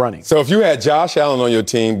him in the running. So if you had Josh Allen on your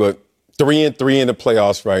team, but 3-3 in the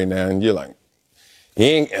playoffs right now, and you're like,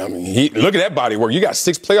 look at that body work. You got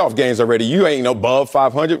 6 playoff games already. You ain't above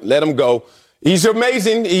 500. Let him go. He's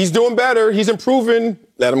amazing. He's doing better. He's improving.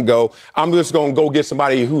 Let him go. I'm just going to go get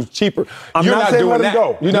somebody who's cheaper. You're not saying let him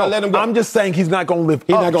go. You're not letting him go. I'm just saying he's not going to live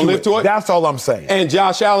up to it. That's all I'm saying. And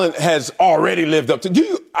Josh Allen has already lived up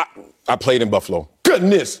to I played in Buffalo.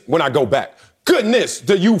 Goodness, when I go back. Goodness,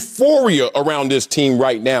 the euphoria around this team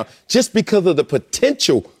right now, just because of the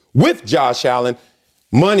potential with Josh Allen.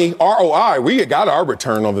 Money, ROI, we got our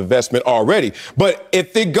return on investment already. But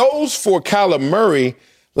if it goes for Kyler Murray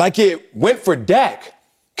like it went for Dak,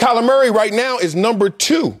 Kyler Murray right now is number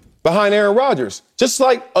 2 behind Aaron Rodgers. Just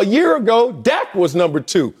like a year ago, Dak was number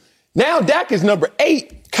 2. Now Dak is number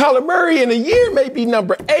 8. Kyler Murray in a year may be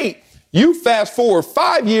number 8. You fast forward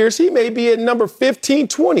 5 years, he may be at number 15,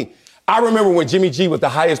 20. I remember when Jimmy G was the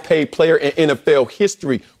highest paid player in NFL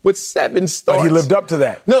history with 7 starts. But he lived up to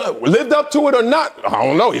that. No, lived up to it or not, I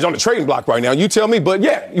don't know. He's on the trading block right now. You tell me. But,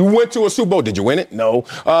 yeah, you went to a Super Bowl. Did you win it? No. 2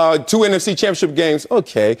 NFC championship games.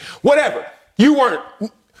 Okay. Whatever. You weren't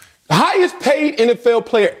highest paid NFL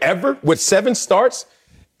player ever with 7 starts.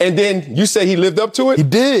 And then you say he lived up to it? He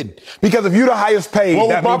did. Because if you're the highest paid,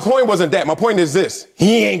 my point wasn't that. My point is this.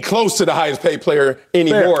 He ain't close to the highest paid player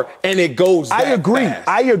anymore, and it goes that fast.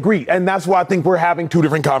 I agree. And that's why I think we're having 2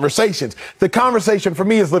 different conversations. The conversation for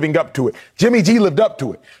me is living up to it. Jimmy G lived up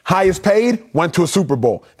to it. Highest paid, went to a Super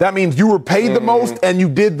Bowl. That means you were paid the most and you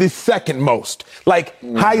did the second most.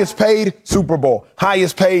 Highest paid, Super Bowl.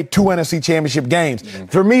 Highest paid, 2 NFC championship games.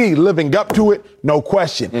 For me, living up to it, no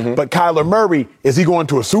question. But Kyler Murray, is he going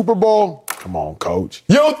to a Super Bowl? Come on, coach.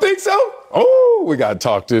 You don't think so? Oh, we got to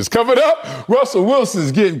talk this. Coming up, Russell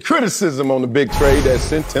Wilson's getting criticism on the big trade that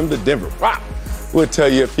sent him to Denver. Wow. We'll tell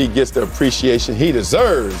you if he gets the appreciation he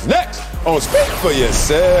deserves. Next on Speak for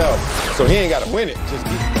Yourself. So he ain't got to win it.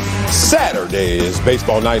 Saturday is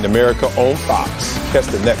Baseball Night in America on Fox. That's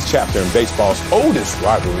the next chapter in baseball's oldest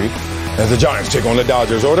rivalry as the Giants take on the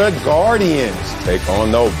Dodgers, or the Guardians take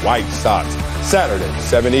on the White Sox. Saturday,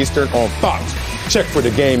 7 Eastern on Fox. Check for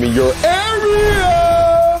the game in your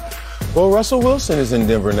area. Well, Russell Wilson is in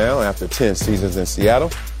Denver now after 10 seasons in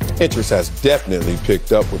Seattle. Interest has definitely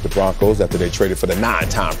picked up with the Broncos after they traded for the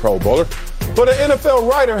 9-time Pro Bowler. But an NFL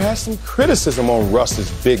writer has some criticism on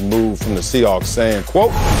Russ's big move from the Seahawks, saying,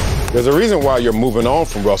 quote, "There's a reason why you're moving on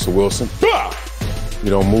from Russell Wilson. You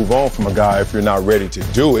don't move on from a guy if you're not ready to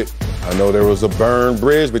do it. I know there was a burned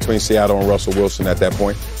bridge between Seattle and Russell Wilson at that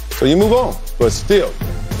point. So you move on. But still,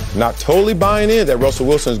 not totally buying in that Russell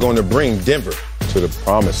Wilson is going to bring Denver to the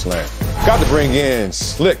promised land. Got to bring in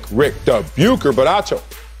Slick Rick the Bucher, but Acho,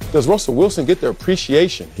 does Russell Wilson get the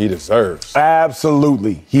appreciation he deserves?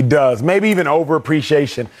 Absolutely, he does. Maybe even over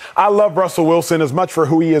appreciation. I love Russell Wilson as much for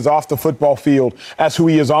who he is off the football field as who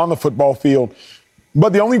he is on the football field.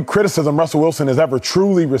 But the only criticism Russell Wilson has ever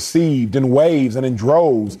truly received in waves and in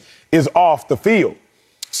droves is off the field.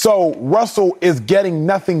 So Russell is getting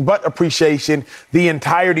nothing but appreciation the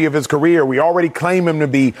entirety of his career. We already claim him to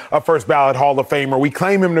be a first ballot Hall of Famer. We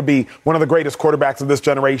claim him to be one of the greatest quarterbacks of this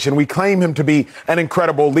generation. We claim him to be an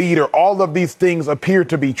incredible leader. All of these things appear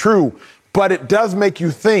to be true, but it does make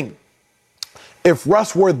you think, if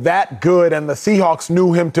Russ were that good and the Seahawks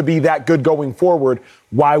knew him to be that good going forward,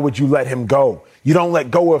 why would you let him go? You don't let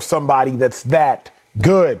go of somebody that's that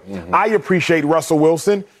good. I appreciate Russell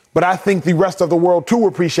Wilson, but I think the rest of the world, too,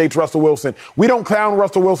 appreciates Russell Wilson. We don't clown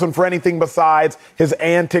Russell Wilson for anything besides his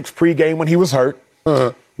antics pregame when he was hurt.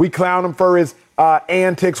 We clown him for his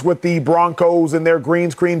antics with the Broncos and their green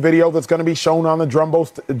screen video that's going to be shown on the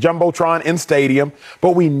Jumbotron in stadium.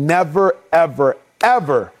 But we never, ever,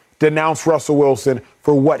 ever denounce Russell Wilson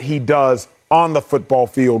for what he does on the football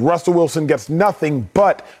field. Russell Wilson gets nothing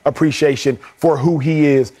but appreciation for who he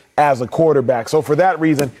is as a quarterback. So for that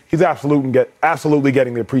reason, he's absolutely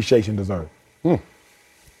getting the appreciation deserved.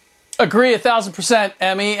 Agree 1,000%,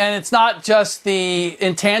 Emmy. And it's not just the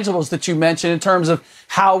intangibles that you mentioned in terms of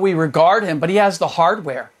how we regard him, but he has the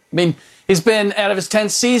hardware. I mean, he's been, out of his 10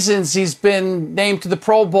 seasons, he's been named to the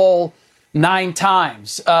Pro Bowl 9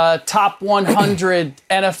 times. Top 100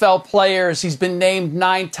 NFL players. He's been named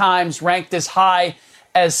 9 times, ranked as high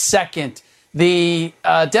as second. The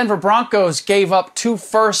Denver Broncos gave up 2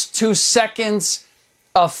 firsts, 2 seconds,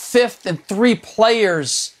 a 5th, and 3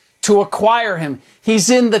 players to acquire him. He's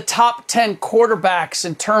in the top 10 quarterbacks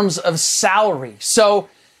in terms of salary. So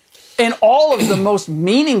in all of the most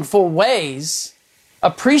meaningful ways,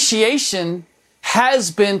 appreciation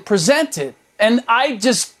has been presented. And I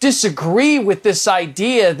just disagree with this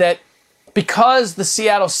idea that because the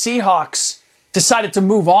Seattle Seahawks decided to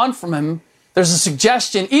move on from him, there's a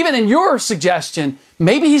suggestion, even in your suggestion,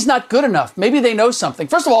 maybe he's not good enough. Maybe they know something.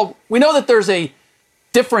 First of all, we know that there's a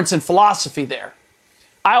difference in philosophy there.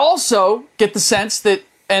 I also get the sense that,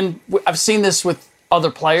 and I've seen this with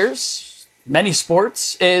other players, many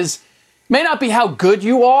sports, is may not be how good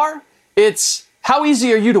you are, it's how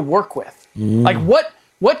easy are you to work with. Like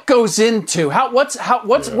what goes into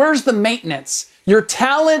where's the maintenance? Your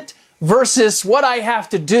talent versus what I have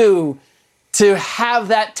to do to have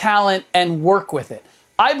that talent and work with it.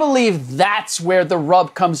 I believe that's where the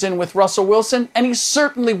rub comes in with Russell Wilson, and he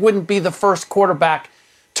certainly wouldn't be the first quarterback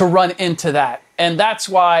to run into that. And that's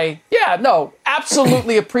why,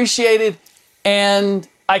 absolutely appreciated, and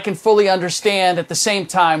I can fully understand at the same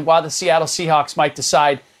time why the Seattle Seahawks might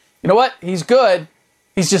decide, you know what, he's good,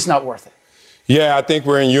 he's just not worth it. Yeah, I think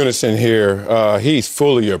we're in unison here. He's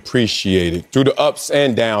fully appreciated. Through the ups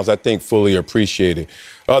and downs, I think fully appreciated.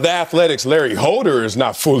 The Athletic's Larry Holder is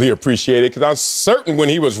not fully appreciated because I'm certain when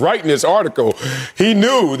he was writing this article, he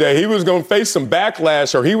knew that he was going to face some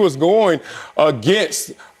backlash or he was going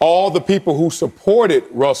against all the people who supported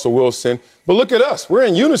Russell Wilson. But look at us. We're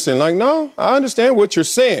in unison. Like, no, I understand what you're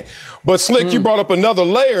saying. But, Slick, you brought up another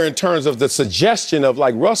layer in terms of the suggestion of,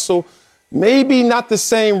 like, Russell, maybe not the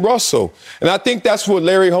same Russell. And I think that's what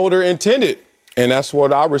Larry Holder intended. And that's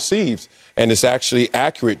what I received. And it's actually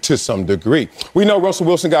accurate to some degree. We know Russell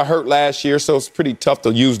Wilson got hurt last year, so it's pretty tough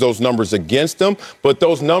to use those numbers against him. But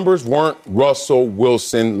those numbers weren't Russell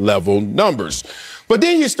Wilson level numbers. But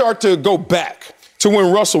then you start to go back to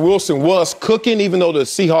when Russell Wilson was cooking, even though the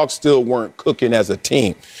Seahawks still weren't cooking as a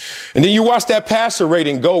team. And then you watch that passer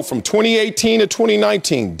rating go from 2018 to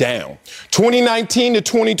 2019, down. 2019 to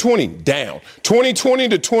 2020, down. 2020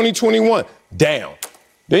 to 2021, down.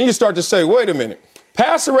 Then you start to say, wait a minute.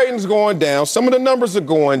 Passer rating's going down. Some of the numbers are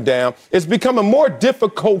going down. It's becoming more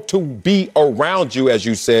difficult to be around you, as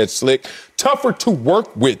you said, Slick. Tougher to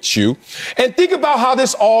work with you. And think about how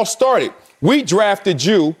this all started. We drafted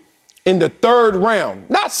you in the third round,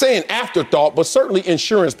 not saying afterthought, but certainly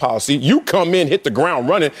insurance policy, you come in, hit the ground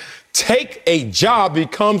running, take a job,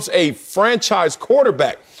 becomes a franchise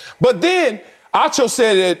quarterback. But then Acho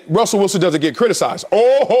said that Russell Wilson doesn't get criticized.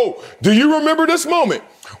 Oh, do you remember this moment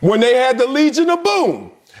when they had the Legion of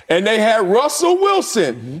Boom and they had Russell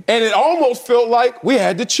Wilson, and it almost felt like we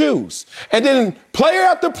had to choose. And then player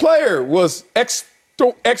after player was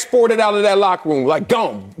exported out of that locker room, like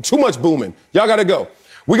gone, too much booming. Y'all got to go.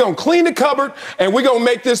 We're going to clean the cupboard, and we're going to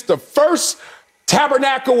make this the first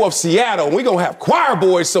Tabernacle of Seattle. We're going to have choir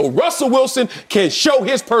boys so Russell Wilson can show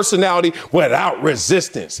his personality without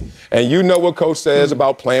resistance. And you know what Coach says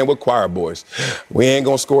about playing with choir boys. We ain't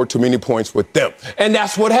going to score too many points with them. And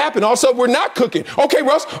that's what happened. Also, we're not cooking. Okay,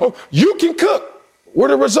 Russ, you can cook.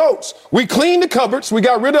 What are the results? We cleaned the cupboards. We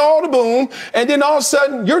got rid of all the boom. And then all of a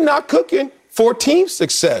sudden, you're not cooking for team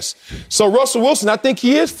success. So Russell Wilson, I think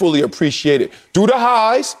he is fully appreciated. Through the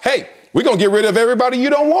highs, hey, we're going to get rid of everybody you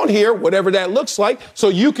don't want here, whatever that looks like, so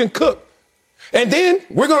you can cook. And then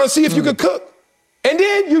we're going to see if you can cook. And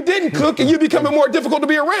then you didn't cook and you're becoming more difficult to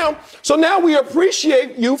be around. So now we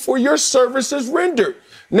appreciate you for your services rendered.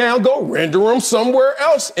 Now go render them somewhere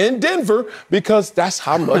else in Denver because that's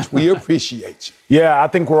how much we appreciate you. Yeah, I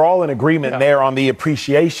think we're all in agreement there on the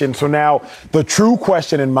appreciation. So now the true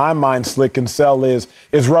question in my mind, Slick and Sell, is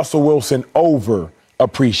Russell Wilson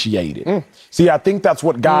over-appreciated? See, I think that's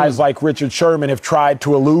what guys like Richard Sherman have tried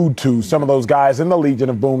to allude to. Some of those guys in the Legion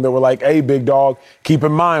of Boom that were like, hey, big dog, keep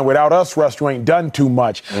in mind, without us, Russ, you ain't done too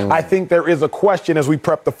much. I think there is a question as we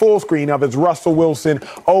prep the full screen of, is Russell Wilson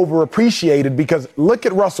overappreciated? Because look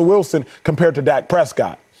at Russell Wilson compared to Dak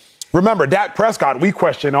Prescott. Remember, Dak Prescott, we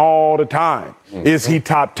question all the time. Is he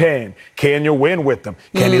top 10? Can you win with him?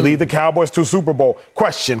 Can he lead the Cowboys to a Super Bowl?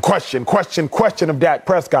 Question of Dak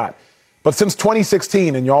Prescott. But since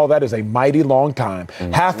 2016, and y'all, that is a mighty long time,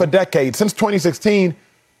 half a decade, since 2016,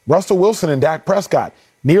 Russell Wilson and Dak Prescott,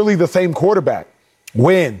 nearly the same quarterback,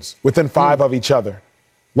 wins within 5 of each other,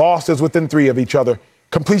 losses within 3 of each other,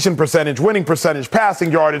 completion percentage, winning percentage,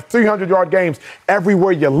 passing yardage, 300-yard games.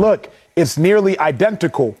 Everywhere you look, it's nearly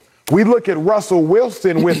identical. We look at Russell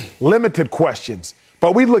Wilson with limited questions,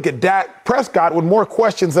 but we look at Dak Prescott with more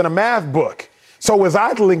questions than a math book. So as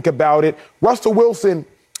I think about it, Russell Wilson,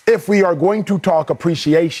 if we are going to talk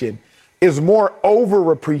appreciation, is more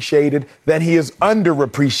overappreciated than he is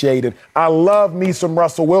underappreciated. I love me some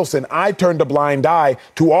Russell Wilson. I turned a blind eye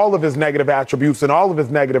to all of his negative attributes and all of his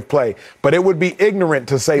negative play, but it would be ignorant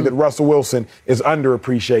to say that Russell Wilson is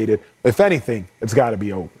underappreciated. If anything, it's got to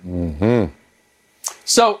be over.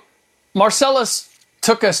 So Marcellus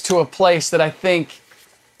took us to a place that I think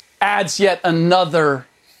adds yet another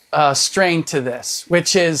strain to this,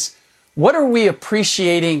 which is, what are we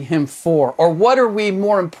appreciating him for? Or what are we,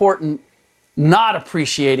 more important, not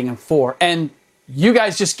appreciating him for? And you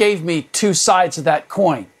guys just gave me 2 sides of that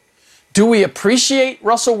coin. Do we appreciate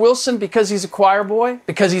Russell Wilson because he's a choir boy?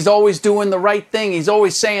 Because he's always doing the right thing? He's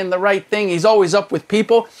always saying the right thing? He's always up with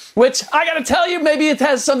people? Which, I got to tell you, maybe it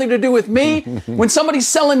has something to do with me. When somebody's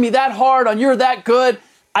selling me that hard on you're that good,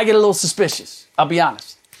 I get a little suspicious. I'll be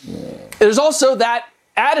honest. There's also that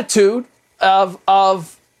attitude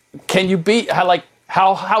of can you be,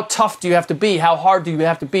 how tough do you have to be? How hard do you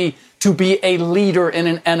have to be a leader in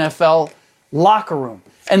an NFL locker room?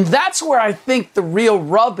 And that's where I think the real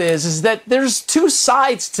rub is that there's 2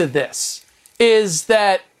 sides to this. Is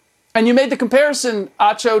that, and you made the comparison,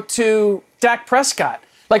 Acho, to Dak Prescott.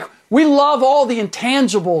 Like, we love all the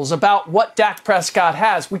intangibles about what Dak Prescott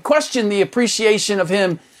has. We question the appreciation of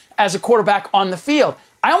him as a quarterback on the field.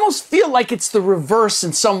 I almost feel like it's the reverse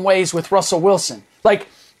in some ways with Russell Wilson. Like,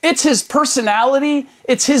 it's his personality,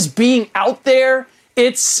 it's his being out there,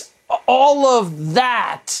 it's all of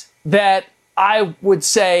that that I would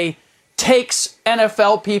say takes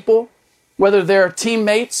NFL people, whether they're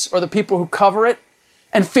teammates or the people who cover it,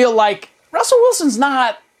 and feel like Russell Wilson's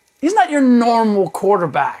he's not your normal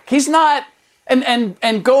quarterback. He's not,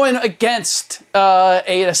 and going against an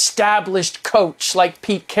established coach like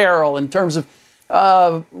Pete Carroll in terms of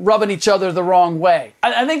rubbing each other the wrong way.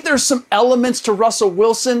 I think there's some elements to Russell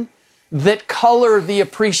Wilson that color the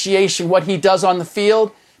appreciation, what he does on the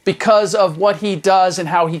field, because of what he does and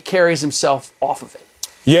how he carries himself off of it.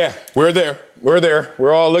 Yeah, we're there.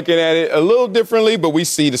 We're all looking at it a little differently, but we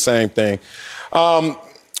see the same thing.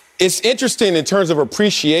 It's interesting in terms of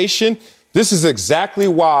appreciation. This is exactly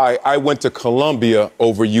why I went to Columbia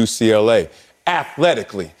over UCLA,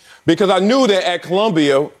 athletically, because I knew that at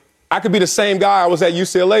Columbia, I could be the same guy I was at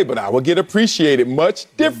UCLA, but I would get appreciated much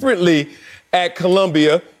differently at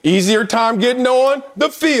Columbia. Easier time getting on the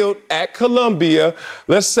field at Columbia.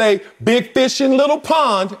 Let's say big fish in little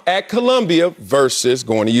pond at Columbia versus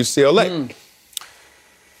going to UCLA.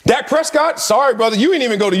 Dak Prescott, sorry, brother, you didn't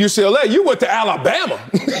even go to UCLA. You went to Alabama.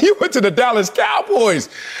 You went to the Dallas Cowboys.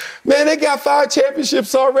 Man, they got 5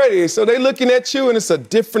 championships already, so they looking at you, and it's a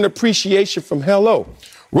different appreciation from hello.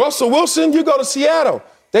 Russell Wilson, you go to Seattle.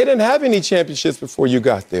 They didn't have any championships before you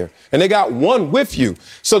got there, and they got one with you.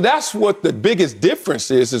 So that's what the biggest difference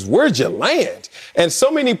is where'd you land? And so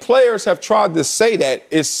many players have tried to say that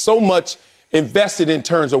it's so much invested in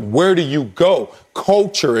terms of where do you go,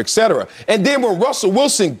 culture, et cetera. And then when Russell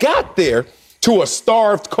Wilson got there to a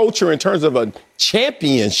starved culture in terms of a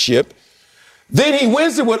championship, then he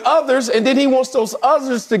wins it with others, and then he wants those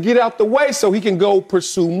others to get out the way so he can go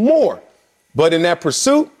pursue more. But in that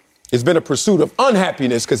pursuit, it's been a pursuit of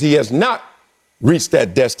unhappiness because he has not reached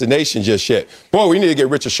that destination just yet. Boy, we need to get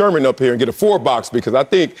Richard Sherman up here and get a 4-box because I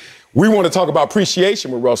think we want to talk about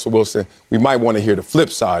appreciation with Russell Wilson. We might want to hear the flip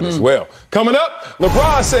side as well. Coming up,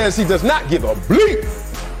 LeBron says he does not give a bleep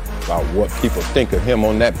about what people think of him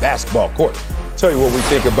on that basketball court. Tell you what we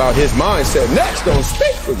think about his mindset next on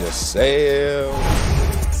Speak for Yourself.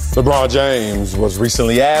 LeBron James was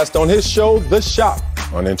recently asked on his show, The Shot,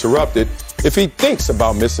 Uninterrupted, if he thinks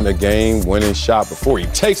about missing a game-winning shot before he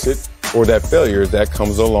takes it or that failure that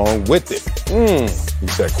comes along with it. He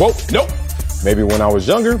said, quote, nope. Maybe when I was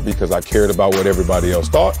younger because I cared about what everybody else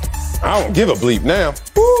thought. I don't give a bleep now.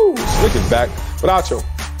 Woo, Slick is back. But Acho,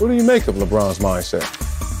 what do you make of LeBron's mindset?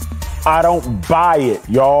 I don't buy it,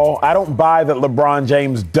 y'all. I don't buy that LeBron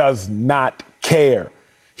James does not care.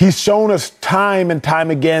 He's shown us time and time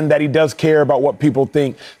again that he does care about what people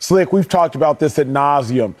think. Slick, we've talked about this ad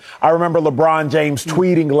nauseum. I remember LeBron James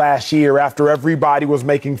tweeting last year after everybody was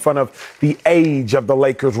making fun of the age of the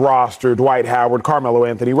Lakers roster, Dwight Howard, Carmelo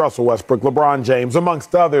Anthony, Russell Westbrook, LeBron James,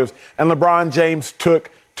 amongst others. And LeBron James took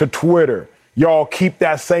to Twitter. Y'all keep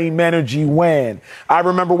that same energy when. I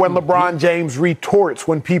remember when LeBron James retorts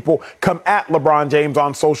when people come at LeBron James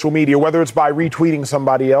on social media, whether it's by retweeting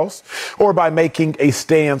somebody else or by making a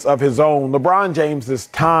stance of his own. LeBron James has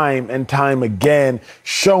time and time again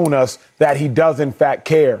shown us that he does in fact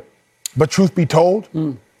care. But truth be told,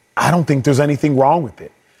 I don't think there's anything wrong with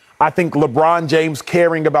it. I think LeBron James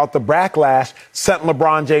caring about the backlash sent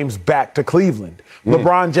LeBron James back to Cleveland.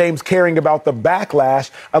 LeBron James caring about the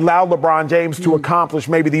backlash allowed LeBron James to accomplish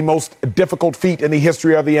maybe the most difficult feat in the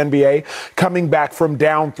history of the NBA, coming back from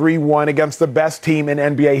down 3-1 against the best team in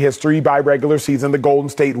NBA history by regular season, the Golden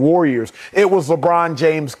State Warriors. It was LeBron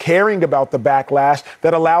James caring about the backlash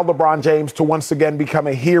that allowed LeBron James to once again become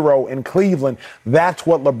a hero in Cleveland. That's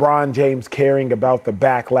what LeBron James caring about the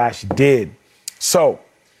backlash did. So,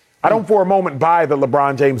 I don't for a moment buy that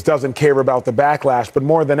LeBron James doesn't care about the backlash, but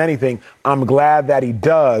more than anything, I'm glad that he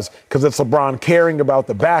does because it's LeBron caring about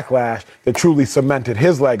the backlash that truly cemented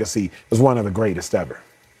his legacy as one of the greatest ever.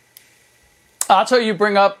 I'll tell you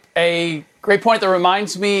bring up a great point that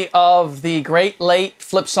reminds me of the great late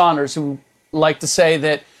Flip Saunders, who liked to say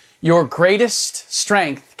that your greatest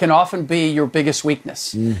strength can often be your biggest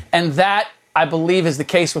weakness. And that, I believe, is the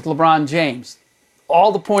case with LeBron James.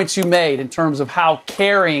 All the points you made in terms of how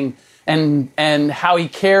caring and how he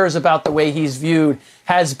cares about the way he's viewed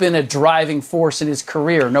has been a driving force in his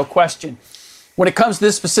career, no question. When it comes to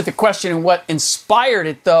this specific question and what inspired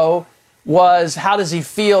it, though, was how does he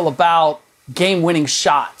feel about game-winning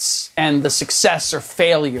shots and the success or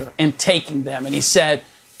failure in taking them? And he said,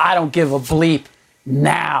 I don't give a bleep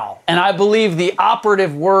now. And I believe the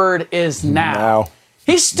operative word is now.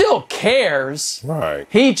 He still cares. Right.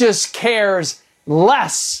 He just cares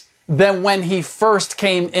less than when he first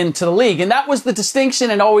came into the league. And that was the distinction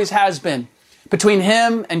and always has been between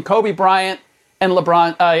him and Kobe Bryant and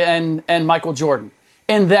LeBron and Michael Jordan.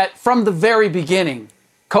 In that from the very beginning,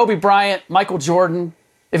 Kobe Bryant, Michael Jordan,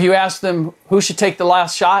 if you asked them who should take the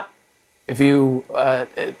last shot, who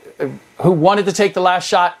wanted to take the last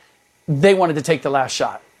shot, they wanted to take the last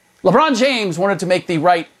shot. LeBron James wanted to make the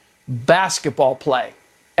right basketball play.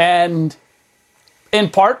 And in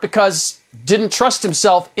part because didn't trust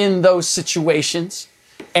himself in those situations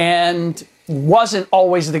and wasn't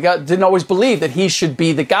always the guy, didn't always believe that he should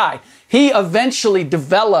be the guy. He eventually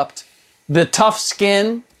developed the tough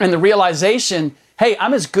skin and the realization, hey,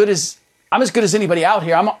 I'm as good as anybody out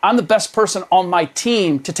here. I'm the best person on my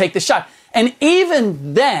team to take the shot. And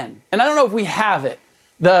even then, and I don't know if we have it,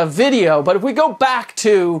 the video, but if we go back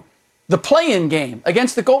to the play-in game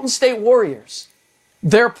against the Golden State Warriors,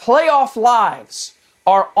 their playoff lives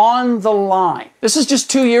are on the line. This is just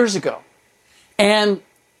 2 years ago. And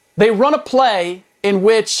they run a play in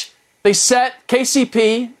which they set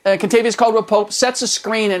KCP, Kentavious Caldwell-Pope, sets a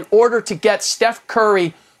screen in order to get Steph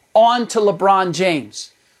Curry onto LeBron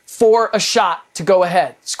James for a shot to go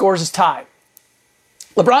ahead. Scores is tied.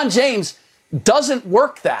 LeBron James doesn't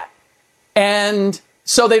work that. And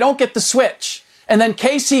so they don't get the switch. And then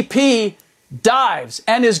KCP dives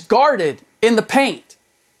and is guarded in the paint.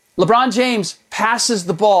 LeBron James passes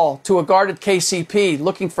the ball to a guarded KCP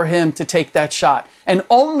looking for him to take that shot. And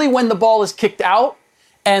only when the ball is kicked out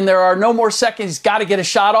and there are no more seconds, he's got to get a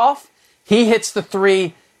shot off, he hits the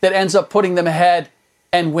three that ends up putting them ahead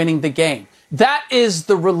and winning the game. That is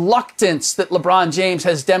the reluctance that LeBron James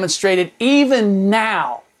has demonstrated even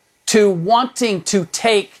now to wanting to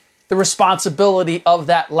take the responsibility of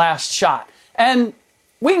that last shot. And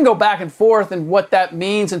we can go back and forth and what that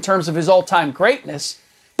means in terms of his all-time greatness,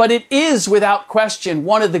 but it is without question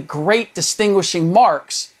one of the great distinguishing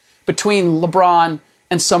marks between LeBron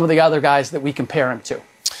and some of the other guys that we compare him to.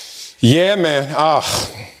 Yeah, man.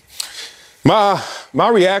 My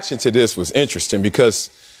reaction to this was interesting because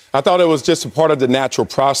I thought it was just a part of the natural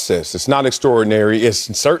process. It's not extraordinary.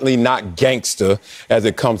 It's certainly not gangster as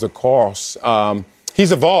it comes across.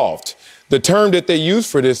 He's evolved. The term that they use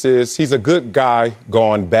for this is he's a good guy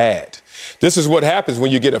gone bad. This is what happens when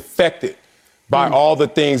you get affected by all the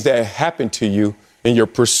things that happen to you in your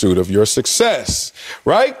pursuit of your success,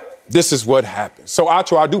 right? This is what happens. So,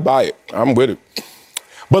 Acho, I do buy it. I'm with it.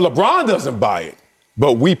 But LeBron doesn't buy it.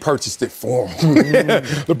 But we purchased it for him.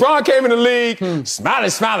 LeBron came in the league,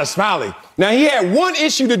 smiley. Now, he had one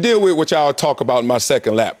issue to deal with, which I'll talk about in my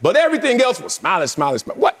second lap. But everything else was smiley.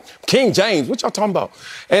 What? King James, what y'all talking about?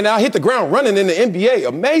 And I hit the ground running in the NBA.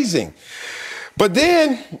 Amazing. But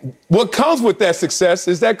then what comes with that success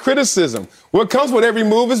is that criticism. What comes with every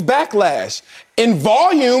move is backlash in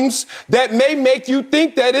volumes that may make you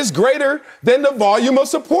think that it's greater than the volume of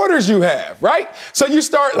supporters you have, right? So you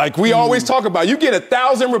start, like we always talk about, you get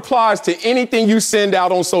 1,000 replies to anything you send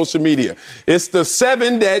out on social media. It's the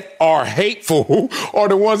 7 that are hateful or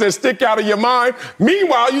the ones that stick out of your mind.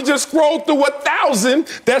 Meanwhile, you just scroll through 1,000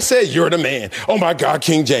 that say, you're the man. Oh, my God,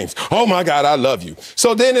 King James. Oh, my God, I love you.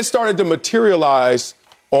 So then it started to materialize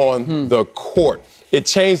on the court. It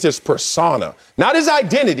changed his persona, not his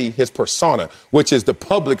identity, his persona, which is the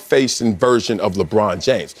public-facing version of LeBron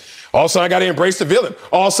James. All of a sudden, I got to embrace the villain.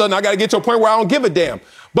 All of a sudden, I got to get to a point where I don't give a damn.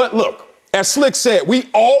 But look, as Slick said, we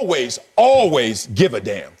always give a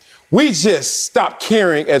damn. We just stop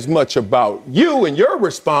caring as much about you and your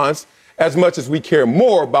response as much as we care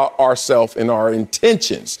more about ourselves and our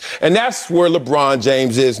intentions. And that's where LeBron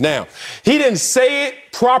James is now. He didn't say it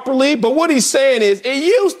properly, but what he's saying is, it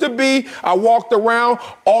used to be I walked around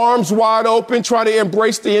arms wide open trying to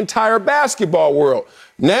embrace the entire basketball world.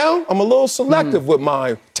 Now I'm a little selective with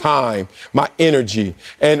my time, my energy,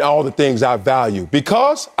 and all the things I value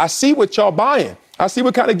because I see what y'all buying. I see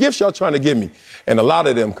what kind of gifts y'all trying to give me. And a lot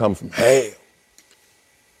of them come from hell.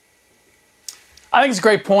 I think it's a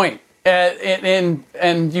great point.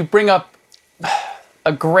 And you bring up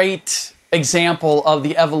a great example of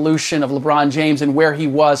the evolution of LeBron James and where he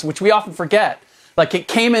was, which we often forget. Like, it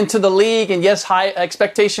came into the league, and yes, high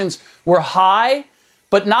expectations were high,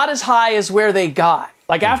 but not as high as where they got.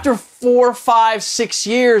 Like, after 4, 5, 6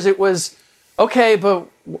 years, it was, okay, but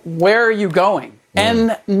where are you going?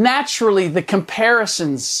 And naturally, the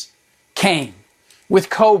comparisons came with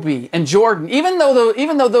Kobe and Jordan, even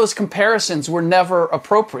though those comparisons were never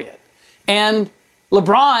appropriate. And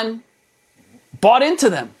LeBron bought into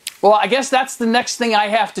them. Well, I guess that's the next thing I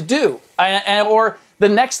have to do, or the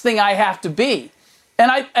next thing I have to be.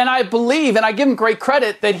 And I believe, and I give him great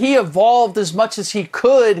credit, that he evolved as much as he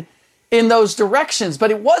could in those directions.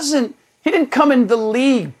 But he didn't come into the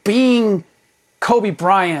league being Kobe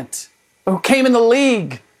Bryant, who came in the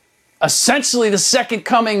league essentially the second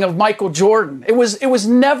coming of Michael Jordan. It was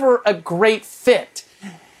never a great fit.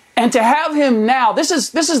 And to have him now, this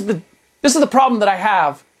is the problem that I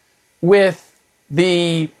have with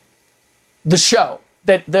the show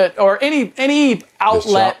or any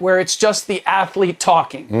outlet where it's just the athlete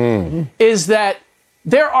talking is that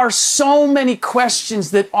there are so many questions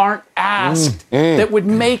that aren't asked that would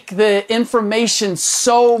make the information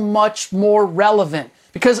so much more relevant.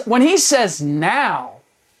 Because when he says now,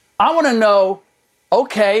 I want to know,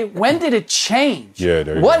 okay, when did it change?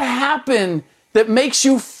 What happened that makes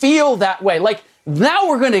you feel that way? Like, now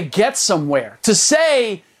we're going to get somewhere. To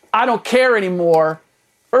say, I don't care anymore,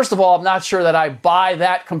 first of all, I'm not sure that I buy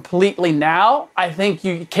that completely now. I think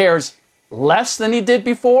he cares less than he did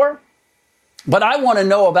before. But I want to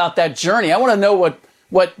know about that journey. I want to know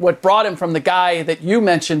what brought him from the guy that you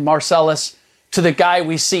mentioned, Marcellus, to the guy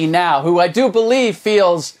we see now, who I do believe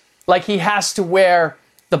feels like he has to wear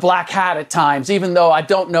the black hat at times, even though I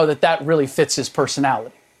don't know that really fits his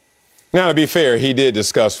personality. Now, to be fair, he did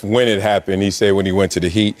discuss when it happened. He said when he went to the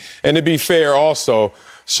Heat. And to be fair, also,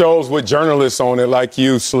 shows with journalists on it like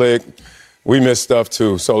you, Slick, we miss stuff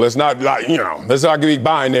too. So let's not be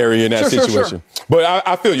binary in that situation. Sure. But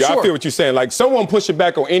I feel you. Sure. I feel what you're saying. Like, someone pushing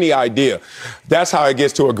back on any idea, that's how it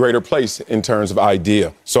gets to a greater place in terms of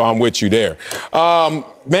idea. So I'm with you there.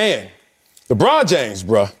 Man, LeBron James,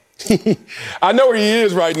 bruh. I know where he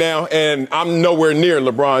is right now, and I'm nowhere near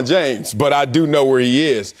LeBron James, but I do know where he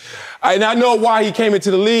is. And I know why he came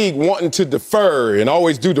into the league wanting to defer and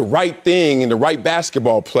always do the right thing and the right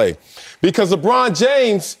basketball play. Because LeBron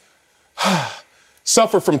James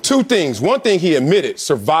suffered from two things. One thing he admitted,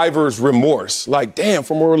 survivor's remorse. Like, damn,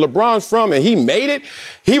 from where LeBron's from and he made it,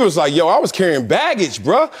 he was like, yo, I was carrying baggage,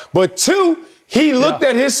 bruh. But two, he looked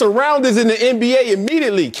at his surroundings in the NBA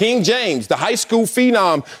immediately. King James, the high school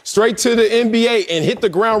phenom, straight to the NBA and hit the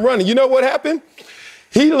ground running. You know what happened?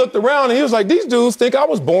 He looked around and he was like, these dudes think I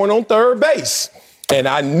was born on third base. And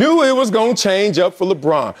I knew it was going to change up for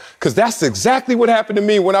LeBron, because that's exactly what happened to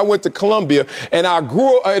me when I went to Columbia and I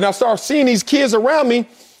grew up and I started seeing these kids around me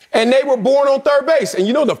and they were born on third base. And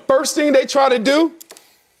you know the first thing they try to do?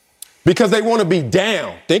 Because they want to be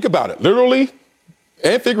down. Think about it. Literally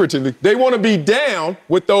and figuratively, they want to be down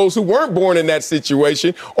with those who weren't born in that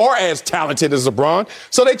situation or as talented as LeBron.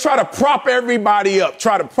 So they try to prop everybody up,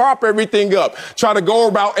 try to prop everything up, try to go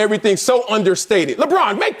about everything so understated.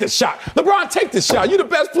 LeBron, make the shot. LeBron, take the shot. You're the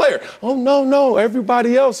best player. Oh, no,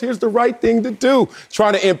 everybody else, here's the right thing to do.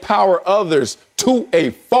 Trying to empower others to a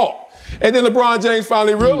fault. And then LeBron James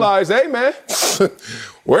finally realized, hey, man,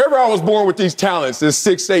 wherever I was born with these talents, this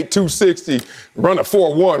 6'8", 260, run a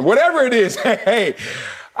 4'1", whatever it is, hey,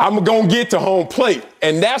 I'm going to get to home plate.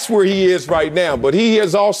 And that's where he is right now. But he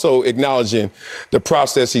is also acknowledging the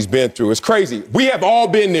process he's been through. It's crazy. We have all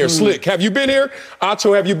been there, Slick. Have you been here?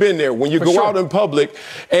 Acho, have you been there? When you go out in public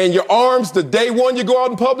and your arms, the day one you go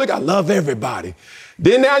out in public, I love everybody.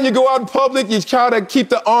 Then now you go out in public, you try to keep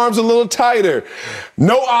the arms a little tighter.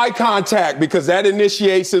 No eye contact, because that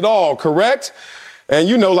initiates it all, correct? And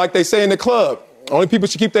you know, like they say in the club, only people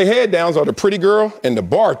should keep their head down are the pretty girl and the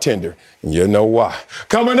bartender. And you know why.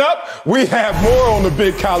 Coming up, we have more on the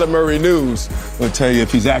big Kyler Murray news. We'll tell you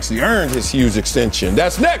if he's actually earned his huge extension.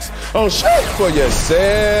 That's next on Shoot for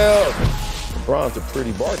Yourself. LeBron's a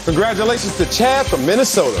pretty bartender. Congratulations to Chad from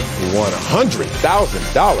Minnesota, who won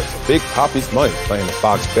 $100,000 of Big Papi's money playing the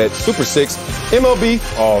Fox Bet Super 6 MLB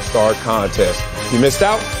All-Star Contest. If you missed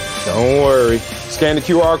out, don't worry. Scan the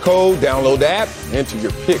QR code, download the app, and enter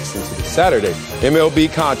your picks into the Saturday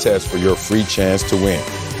MLB contest for your free chance to win.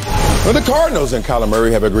 Well, the Cardinals and Kyler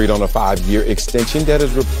Murray have agreed on a 5-year extension that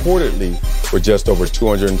is reportedly for just over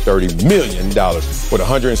 $230 million, with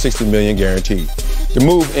 $160 million guaranteed. The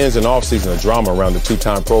move ends an offseason of drama around the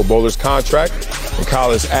two-time Pro Bowler's contract, and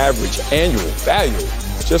Kyler's average annual value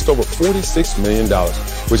is just over $46 million,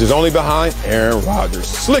 which is only behind Aaron Rodgers.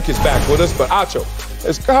 Slick is back with us, but Acho,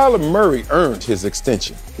 has Kyler Murray earned his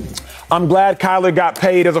extension? I'm glad Kyler got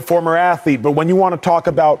paid as a former athlete, but when you want to talk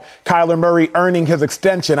about Kyler Murray earning his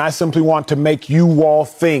extension, I simply want to make you all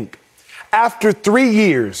think. After 3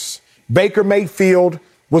 years, Baker Mayfield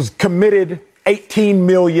was committed $18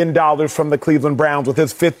 million from the Cleveland Browns with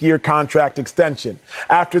his 5th-year contract extension.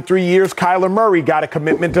 After 3 years, Kyler Murray got a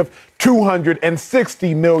commitment of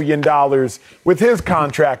 $260 million with his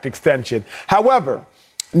contract extension. However,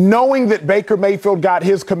 knowing that Baker Mayfield got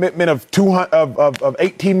his commitment of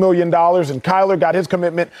 $18 million and Kyler got his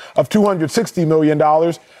commitment of $260 million,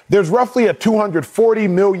 there's roughly a $240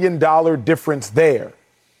 million difference there.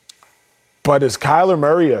 But is Kyler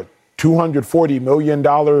Murray a $240 million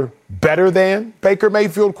better than Baker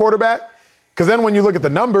Mayfield quarterback? Because then when you look at the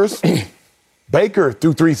numbers, Baker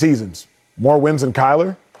through 3 seasons, more wins than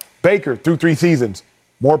Kyler. Baker through 3 seasons,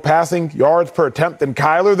 more passing yards per attempt than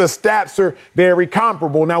Kyler. The stats are very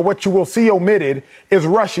comparable. Now, what you will see omitted is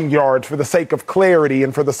rushing yards for the sake of clarity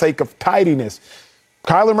and for the sake of tidiness.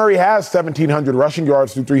 Kyler Murray has 1,700 rushing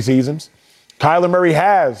yards through 3 seasons. Kyler Murray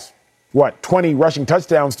has, 20 rushing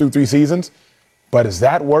touchdowns through 3 seasons. But is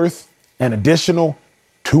that worth an additional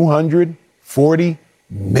 $240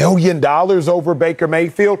 million over Baker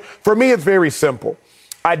Mayfield? For me, it's very simple.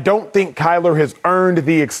 I don't think Kyler has earned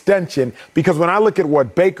the extension, because when I look at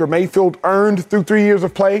what Baker Mayfield earned through 3 years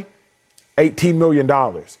of play, $18 million.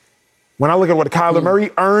 When I look at what Kyler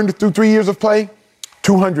Murray earned through 3 years of play,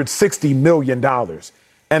 $260 million.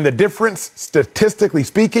 And the difference, statistically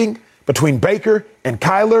speaking, between Baker and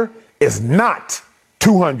Kyler is not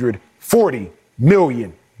 $240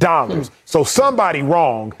 million. So somebody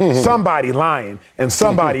wrong, somebody lying, and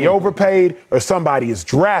somebody overpaid, or somebody is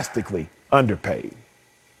drastically underpaid.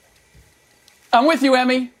 I'm with you,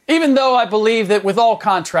 Emmy. Even though I believe that with all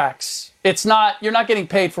contracts, you're not getting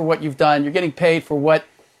paid for what you've done. You're getting paid for what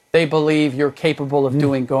they believe you're capable of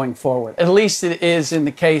doing going forward. At least it is in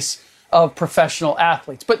the case of professional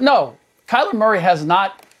athletes. But no, Kyler Murray has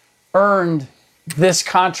not earned this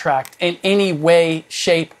contract in any way,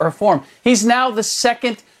 shape, or form. He's now the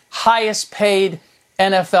second highest paid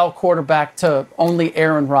NFL quarterback to only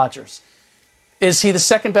Aaron Rodgers. Is he the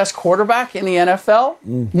second best quarterback in the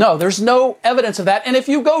NFL? No, there's no evidence of that. And if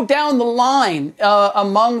you go down the line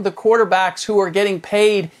among the quarterbacks who are getting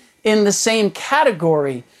paid in the same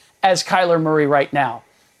category as Kyler Murray right now,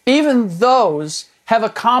 even those have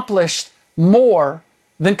accomplished more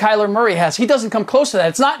than Kyler Murray has. He doesn't come close to that.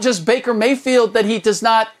 It's not just Baker Mayfield that he does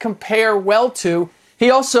not compare well to. He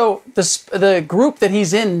also, the group that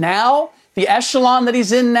he's in now, the echelon that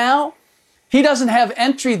he's in now, he doesn't have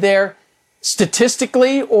entry there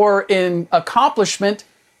statistically or in accomplishment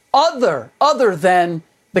other than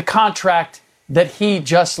the contract that he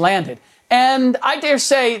just landed. And I dare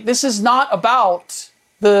say this is not about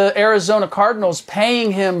the Arizona Cardinals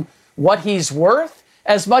paying him what he's worth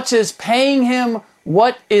as much as paying him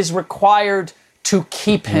what is required to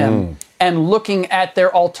keep him and looking at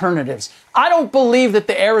their alternatives. I don't believe that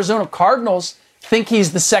the Arizona Cardinals think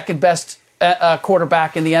he's the second best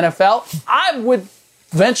quarterback in the NFL. I would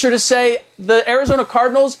venture to say the Arizona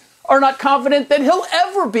Cardinals are not confident that he'll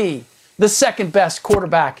ever be the second best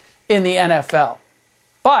quarterback in the NFL.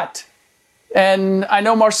 But, and I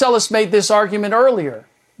know Marcellus made this argument earlier,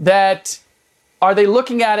 that are they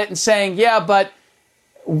looking at it and saying, yeah, but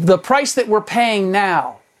the price that we're paying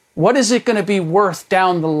now, what is it going to be worth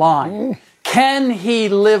down the line? Can he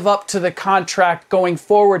live up to the contract going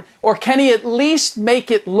forward? Or can he at least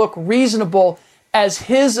make it look reasonable as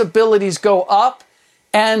his abilities go up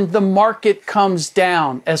and the market comes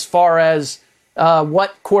down as far as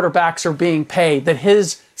what quarterbacks are being paid? That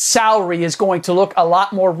his salary is going to look a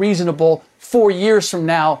lot more reasonable 4 years from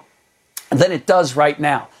now than it does right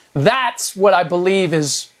now. That's what I believe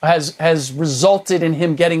has resulted in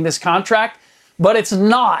him getting this contract. But it's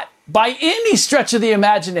not, by any stretch of the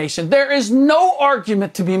imagination, there is no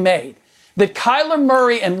argument to be made that Kyler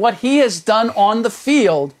Murray and what he has done on the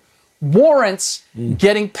field warrants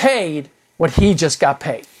getting paid what he just got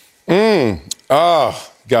paid.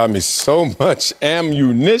 Got me so much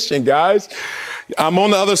ammunition, guys. I'm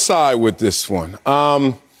on the other side with this one.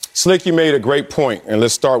 Slick, you made a great point, and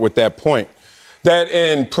let's start with that point. That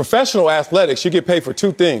in professional athletics, you get paid for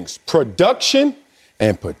two things, production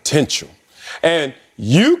and potential. And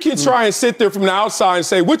you can try and sit there from the outside and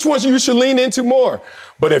say which ones you should lean into more.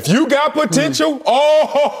 But if you got potential,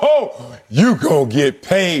 you gonna get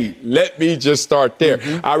paid. Let me just start there.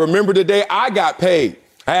 I remember the day I got paid.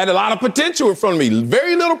 I had a lot of potential in front of me.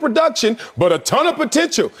 Very little production, but a ton of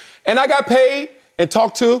potential. And I got paid and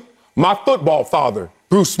talked to my football father,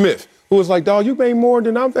 Bruce Smith, who was like, dog, you made more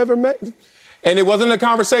than I've ever made. And it wasn't a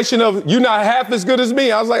conversation of, you're not half as good as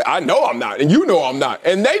me. I was like, I know I'm not, and you know I'm not,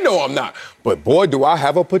 and they know I'm not. But boy, do I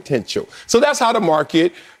have a potential. So that's how the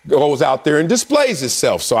market goes out there and displays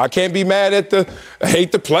itself. So I can't be mad at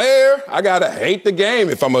hate the player. I got to hate the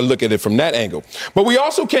game if I'm going to look at it from that angle. But we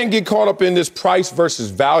also can't get caught up in this price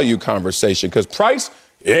versus value conversation, because price,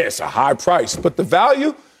 yeah, it's a high price. But the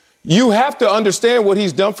value, you have to understand what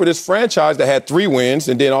he's done for this franchise that had 3 wins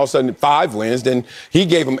and then all of a sudden 5 wins. Then he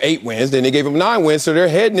gave them 8 wins. Then they gave him 9 wins. So they're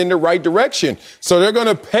heading in the right direction. So they're going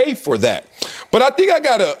to pay for that. But I think I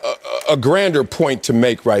got a grander point to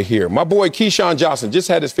make right here. My boy Keyshawn Johnson just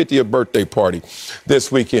had his 50th birthday party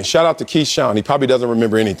this weekend. Shout out to Keyshawn. He probably doesn't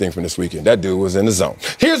remember anything from this weekend. That dude was in the zone.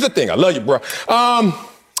 Here's the thing. I love you, bro.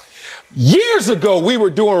 Years ago, we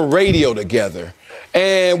were doing radio together.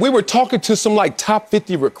 And we were talking to some top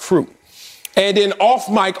 50 recruit. And then off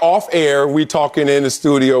mic, off air, we talking in the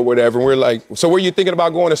studio or whatever. And we're like, so where you thinking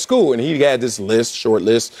about going to school? And he had this list, short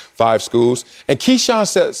list, 5 schools. And Keyshawn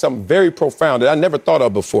said something very profound that I never thought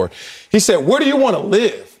of before. He said, where do you want to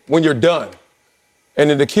live when you're done? And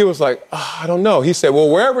then the kid was like, I don't know. He said, well,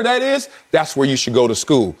 wherever that is, that's where you should go to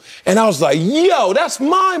school. And I was like, yo, that's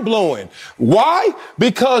mind blowing. Why?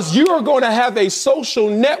 Because you are going to have a social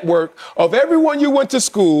network of everyone you went to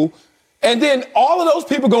school. And then all of those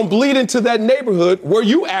people are going to bleed into that neighborhood where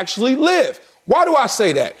you actually live. Why do I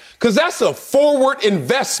say that? Because that's a forward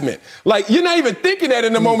investment. Like, you're not even thinking that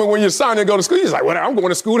in the moment when you're signing to go to school. You're just like, well, I'm going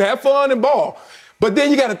to school to have fun and ball. But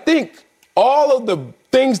then you got to think all of the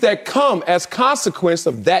things that come as consequence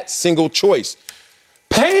of that single choice.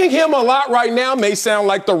 Paying him a lot right now may sound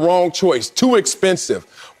like the wrong choice, too expensive.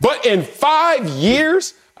 But in 5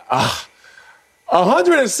 years,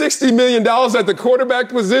 $160 million at the quarterback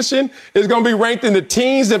position is going to be ranked in the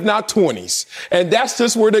teens, if not 20s. And that's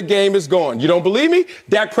just where the game is going. You don't believe me?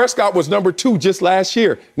 Dak Prescott was number 2 just last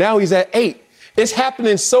year. Now he's at 8. It's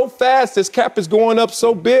happening so fast. This cap is going up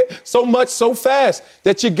so big, so much, so fast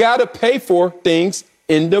that you got to pay for things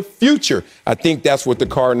in the future. I think that's what the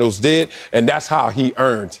Cardinals did, and that's how he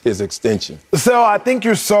earned his extension. So I think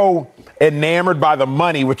you're so enamored by the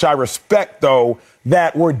money, which I respect, though,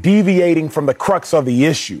 that we're deviating from the crux of the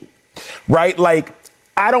issue, right? Like,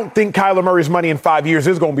 I don't think Kyler Murray's money in 5 years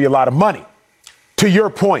is going to be a lot of money, to your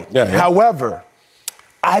point. Yeah. However,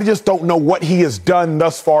 I just don't know what he has done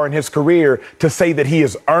thus far in his career to say that he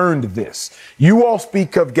has earned this. You all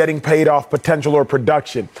speak of getting paid off potential or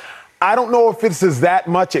production. I don't know if it's as that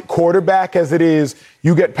much at quarterback as it is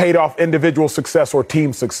you get paid off individual success or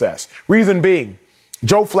team success. Reason being,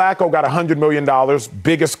 Joe Flacco got $100 million,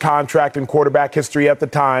 biggest contract in quarterback history at the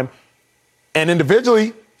time. And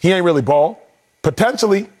individually, he ain't really balled.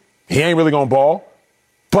 Potentially, he ain't really going to ball.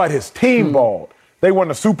 But his team balled. They won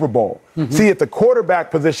the Super Bowl. See, at the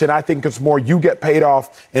quarterback position, I think it's more you get paid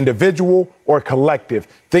off individual or collective.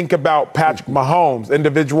 Think about Patrick Mahomes,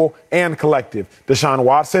 individual and collective. Deshaun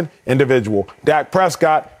Watson, individual. Dak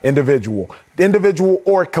Prescott, individual. Individual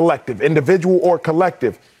or collective. Individual or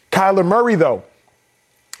collective. Kyler Murray, though,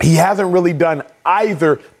 he hasn't really done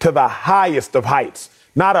either to the highest of heights.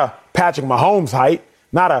 Not a Patrick Mahomes height,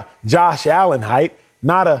 not a Josh Allen height,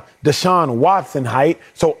 not a Deshaun Watson height.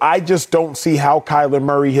 So I just don't see how Kyler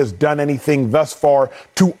Murray has done anything thus far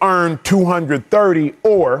to earn 230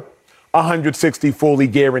 or 160 fully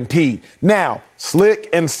guaranteed. Now, Slick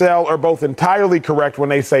and Sell are both entirely correct when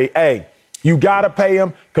they say, hey, you got to pay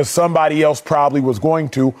him because somebody else probably was going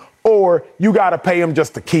to, or you got to pay him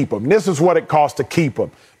just to keep him. This is what it costs to keep him.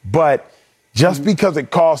 But just because it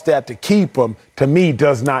costs that to keep him, to me,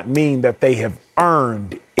 does not mean that they have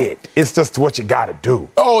earned it. It's just what you got to do.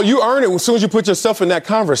 Oh, you earn it as soon as you put yourself in that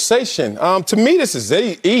conversation. To me, this is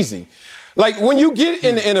easy. Like, when you get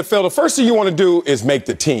in the NFL, the first thing you want to do is make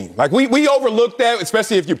the team. Like, we overlook that,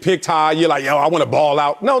 especially if you're picked high. You're like, yo, I want to ball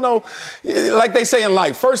out. No. Like they say in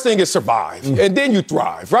life, first thing is survive, and then you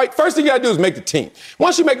thrive, right? First thing you got to do is make the team.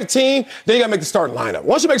 Once you make the team, then you got to make the starting lineup.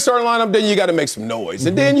 Once you make the starting lineup, then you got to make some noise.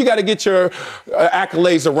 And then you got to get your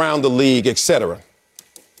accolades around the league, et cetera.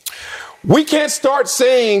 We can't start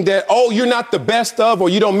saying that, oh, you're not the best of, or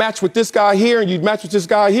you don't match with this guy here and you match with this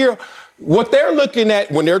guy here. What they're looking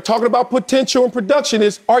at when they're talking about potential and production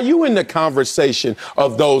is, are you in the conversation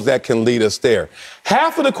of those that can lead us there?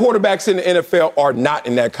 Half of the quarterbacks in the NFL are not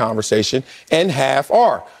in that conversation, and half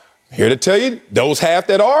are. Here to tell you, those half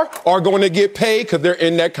that are going to get paid because they're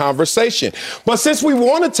in that conversation. But since we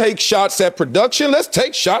want to take shots at production, let's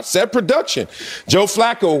take shots at production. Joe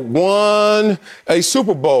Flacco won a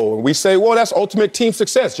Super Bowl, and we say, well, that's ultimate team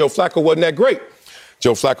success. Joe Flacco wasn't that great.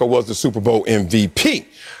 Joe Flacco was the Super Bowl MVP.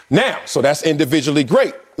 Now, so that's individually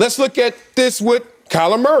great. Let's look at this with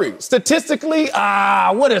Kyler Murray. Statistically,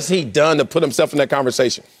 what has he done to put himself in that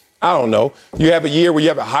conversation? I don't know. You have a year where you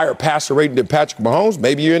have a higher passer rating than Patrick Mahomes.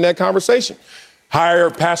 Maybe you're in that conversation. Higher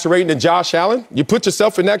passer rating than Josh Allen. You put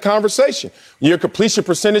yourself in that conversation. Your completion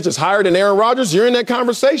percentage is higher than Aaron Rodgers. You're in that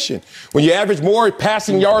conversation. When you average more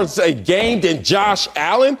passing yards a game than Josh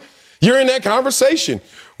Allen, you're in that conversation.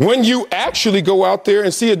 When you actually go out there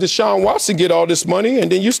and see a Deshaun Watson get all this money,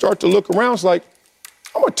 and then you start to look around, it's like,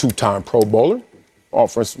 I'm a 2-time Pro Bowler,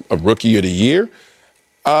 offensive Rookie of the Year.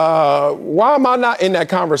 Why am I not in that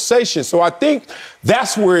conversation? So I think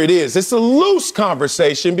that's where it is. It's a loose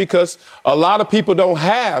conversation because a lot of people don't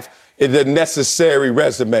have the necessary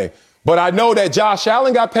resume. But I know that Josh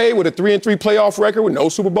Allen got paid with a 3-3 playoff record with no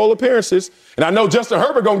Super Bowl appearances. And I know Justin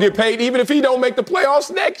Herbert going to get paid even if he don't make the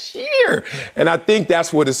playoffs next year. And I think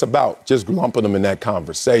that's what it's about, just lumping them in that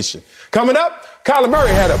conversation. Coming up, Kyler Murray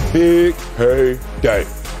had a big payday.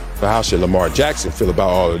 But how should Lamar Jackson feel about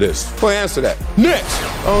all of this? We'll answer that next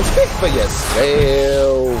on Speak for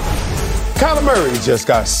Yourself. Kyler Murray just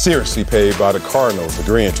got seriously paid by the Cardinals,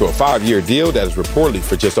 agreeing to a 5-year deal that is reportedly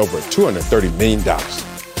for just over $230 million.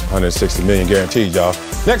 $160 million guaranteed, y'all.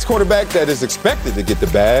 Next quarterback that is expected to get the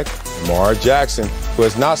bag, Lamar Jackson, who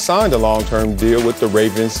has not signed a long-term deal with the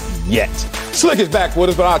Ravens yet. Slick is back with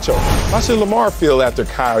us, but Acho, how should Lamar feel after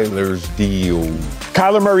Kyler's deal?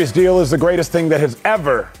 Kyler Murray's deal is the greatest thing that has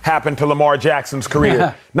ever happened to Lamar Jackson's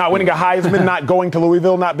career. Not winning a Heisman, not going to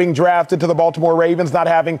Louisville, not being drafted to the Baltimore Ravens, not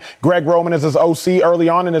having Greg Roman as his OC early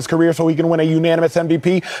on in his career so he can win a unanimous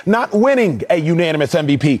MVP, not winning a unanimous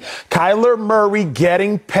MVP. Kyler Murray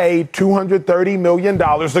getting paid $230 million,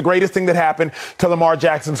 the greatest thing that happened to Lamar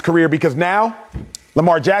Jackson's career, because now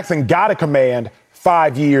Lamar Jackson got to command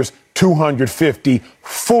 5 years, $250,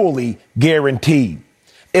 fully guaranteed.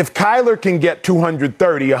 If Kyler can get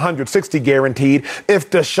 230, 160 guaranteed, if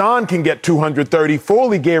Deshaun can get 230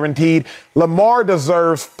 fully guaranteed, Lamar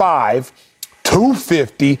deserves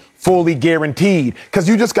 250 fully guaranteed. Because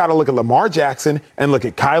you just got to look at Lamar Jackson and look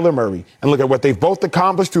at Kyler Murray and look at what they've both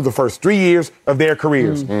accomplished through the first 3 years of their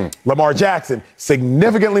careers. Lamar Jackson,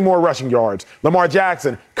 significantly more rushing yards. Lamar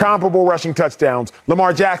Jackson, comparable rushing touchdowns.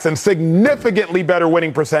 Lamar Jackson, significantly better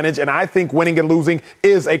winning percentage. And I think winning and losing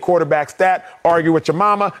is a quarterback stat. Argue with your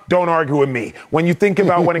mama. Don't argue with me. When you think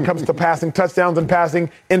about when it comes to passing touchdowns and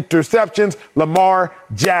passing interceptions, Lamar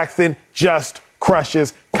Jackson just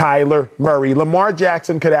crushes Kyler Murray. Lamar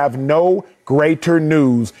Jackson could have no greater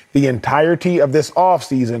news the entirety of this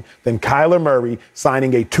offseason than Kyler Murray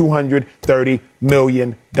signing a $230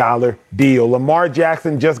 million deal. Lamar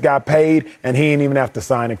Jackson just got paid, and he didn't even have to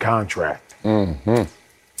sign a contract.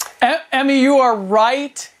 Emmy, you are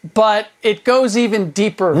right, but it goes even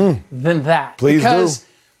deeper than that. Please because do.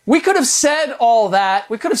 We could have said all that.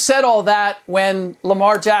 We could have said all that when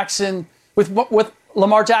Lamar Jackson, with what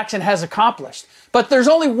Lamar Jackson has accomplished. But there's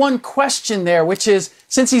only one question there, which is,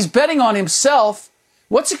 since he's betting on himself,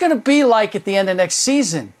 what's it going to be like at the end of next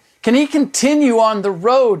season? Can he continue on the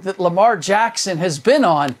road that Lamar Jackson has been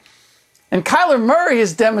on? And Kyler Murray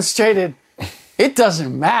has demonstrated it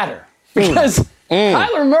doesn't matter, because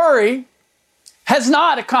Kyler Murray has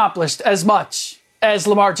not accomplished as much as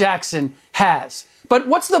Lamar Jackson has. But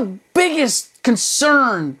what's the biggest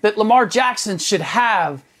concern that Lamar Jackson should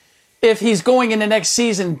have if he's going into next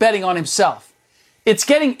season betting on himself? It's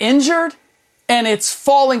getting injured, and it's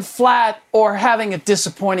falling flat or having a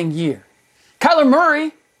disappointing year. Kyler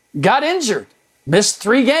Murray got injured, missed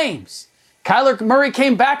 3 games. Kyler Murray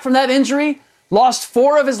came back from that injury, lost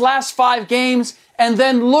 4 of his last 5 games, and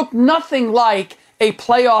then looked nothing like a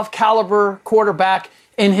playoff caliber quarterback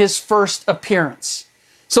in his first appearance.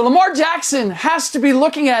 So Lamar Jackson has to be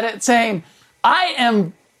looking at it saying, I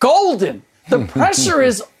am golden. The pressure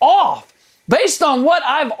is off. Based on what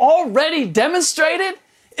I've already demonstrated,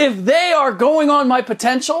 if they are going on my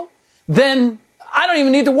potential, then I don't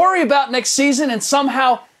even need to worry about next season and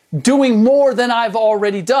somehow doing more than I've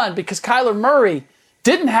already done, because Kyler Murray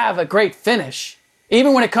didn't have a great finish.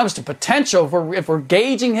 Even when it comes to potential, if we're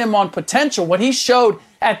gauging him on potential, what he showed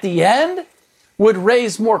at the end would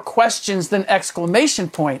raise more questions than exclamation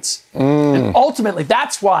points. And ultimately,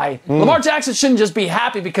 that's why Lamar Jackson shouldn't just be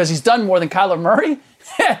happy because he's done more than Kyler Murray.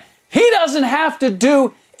 He doesn't have to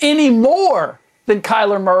do any more than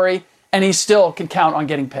Kyler Murray, and he still can count on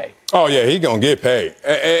getting paid. Oh, yeah, he's going to get paid.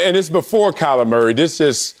 And it's before Kyler Murray. This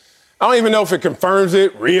just, I don't even know if it confirms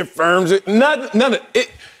it, reaffirms it. None of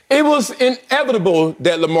it. It was inevitable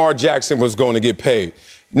that Lamar Jackson was going to get paid.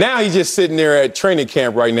 Now he's just sitting there at training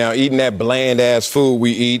camp right now, eating that bland-ass food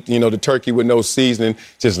we eat, you know, the turkey with no seasoning,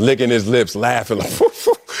 just licking his lips, laughing. Like,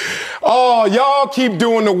 oh, y'all keep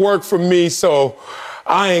doing the work for me, so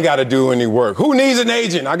I ain't got to do any work. Who needs an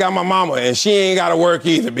agent? I got my mama, and she ain't got to work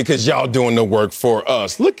either because y'all doing the work for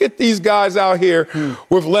us. Look at these guys out here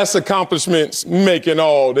with less accomplishments making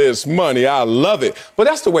all this money. I love it. But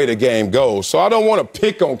that's the way the game goes. So I don't want to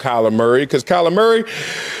pick on Kyler Murray, because Kyler Murray,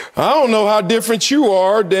 I don't know how different you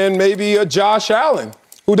are than maybe a Josh Allen,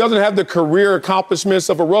 who doesn't have the career accomplishments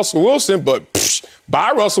of a Russell Wilson, but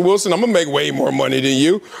by Russell Wilson, I'm going to make way more money than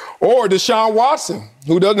you. Or Deshaun Watson,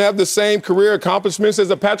 who doesn't have the same career accomplishments as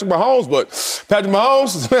a Patrick Mahomes. But Patrick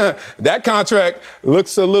Mahomes, that contract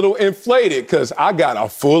looks a little inflated because I got a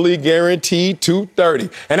fully guaranteed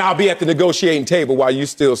 $230. And I'll be at the negotiating table while you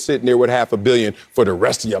still sitting there with $500 million for the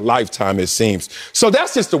rest of your lifetime, it seems. So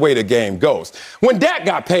that's just the way the game goes. When Dak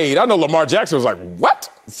got paid, I know Lamar Jackson was like, what?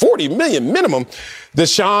 $40 million minimum.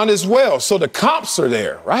 Deshaun as well. So the comps are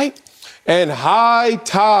there, right? And high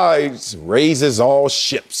tides raises all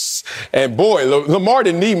ships. And boy, Lamar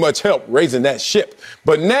didn't need much help raising that ship.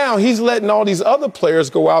 But now he's letting all these other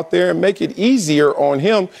players go out there and make it easier on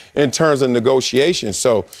him in terms of negotiation.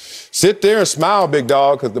 So sit there and smile, big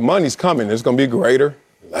dog, because the money's coming. It's going to be greater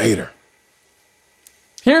later.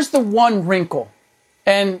 Here's the one wrinkle,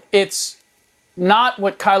 and it's not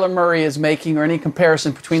what Kyler Murray is making or any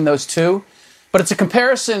comparison between those two, but it's a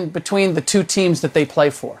comparison between the two teams that they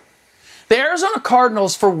play for. The Arizona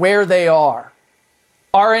Cardinals, for where they are,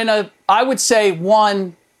 are in I would say,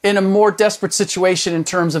 in a more desperate situation in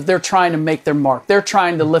terms of they're trying to make their mark. They're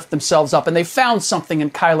trying to lift themselves up, and they found something in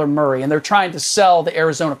Kyler Murray, and they're trying to sell the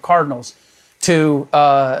Arizona Cardinals to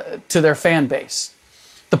their fan base.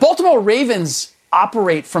 The Baltimore Ravens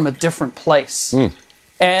operate from a different place.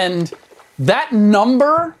 And that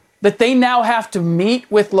number that they now have to meet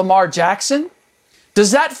with Lamar Jackson,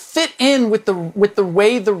 does that fit in with the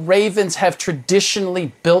way the Ravens have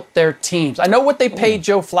traditionally built their teams? I know what they paid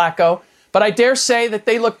Joe Flacco, but I dare say that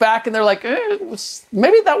they look back and they're like,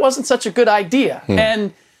 maybe that wasn't such a good idea.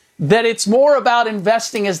 And that it's more about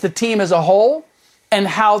investing as the team as a whole and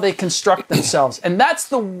how they construct themselves. And that's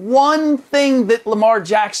the one thing that Lamar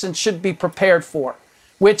Jackson should be prepared for,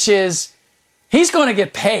 which is he's going to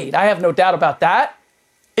get paid. I have no doubt about that.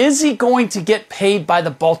 Is he going to get paid by the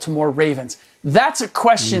Baltimore Ravens? That's a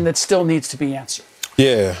question that still needs to be answered.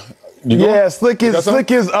 Yeah. Slick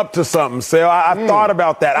is up to something, Sale. I thought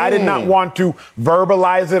about that. I did not want to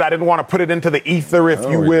verbalize it. I didn't want to put it into the ether, if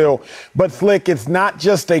you will. But, Slick, it's not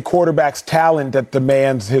just a quarterback's talent that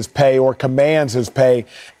demands his pay or commands his pay.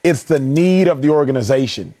 It's the need of the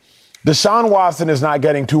organization. Deshaun Watson is not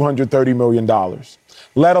getting $230 million,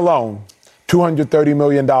 let alone $230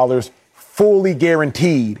 million fully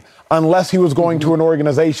guaranteed, unless he was going to an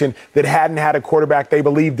organization that hadn't had a quarterback they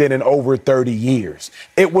believed in over 30 years.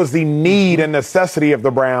 It was the need and necessity of the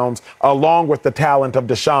Browns, along with the talent of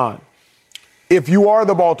Deshaun. If you are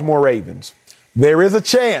the Baltimore Ravens, there is a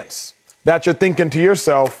chance that you're thinking to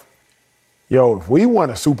yourself, if we won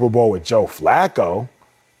a Super Bowl with Joe Flacco,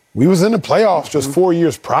 we was in the playoffs just 4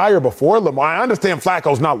 years prior before Lamar. I understand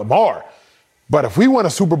Flacco's not Lamar, but if we won a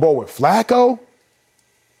Super Bowl with Flacco,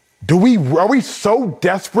 are we so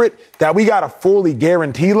desperate that we got to fully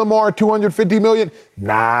guarantee Lamar $250 million?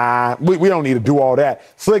 Nah, we don't need to do all that.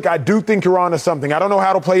 Slick, I do think you're onto something. I don't know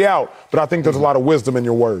how to play out, but I think there's a lot of wisdom in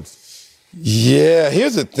your words. Yeah,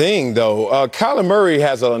 here's the thing, though. Kyler Murray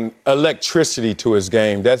has an electricity to his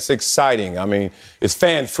game. That's exciting. I mean, it's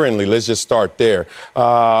fan-friendly. Let's just start there.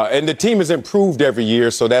 And the team has improved every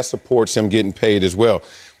year, so that supports him getting paid as well.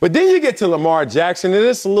 But then you get to Lamar Jackson, and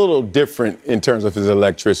it's a little different in terms of his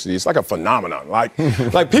electricity. It's like a phenomenon. Like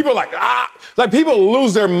people people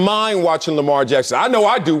lose their mind watching Lamar Jackson. I know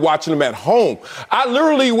I do watching him at home. I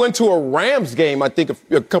literally went to a Rams game, I think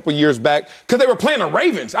a couple years back, because they were playing the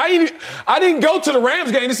Ravens. I didn't go to the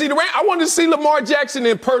Rams game to see the Rams. I wanted to see Lamar Jackson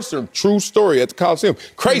in person. True story, at the Coliseum.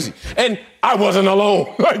 Crazy. And I wasn't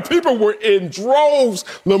alone. Like, people were in droves,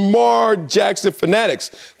 Lamar Jackson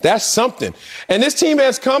fanatics. That's something. And this team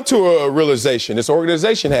has come to a realization. This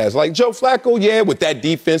organization has. Like Joe Flacco, with that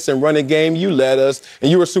defense and running game, you led us, and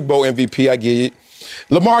you were Super Bowl MVP, I get it.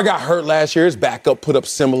 Lamar got hurt last year. His backup put up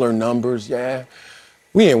similar numbers,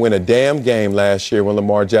 We didn't win a damn game last year when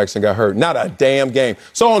Lamar Jackson got hurt. Not a damn game.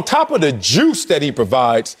 So on top of the juice that he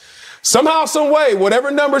provides, somehow, some way, whatever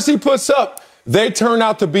numbers he puts up, they turn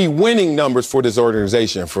out to be winning numbers for this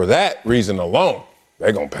organization. For that reason alone,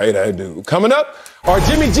 they're going to pay that dude. Coming up, are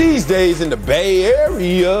Jimmy G's days in the Bay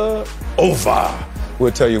Area over?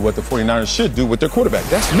 We'll tell you what the 49ers should do with their quarterback.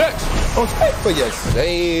 That's next on Spec for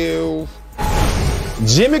Yourself.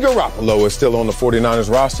 Jimmy Garoppolo is still on the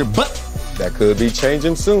 49ers roster, but that could be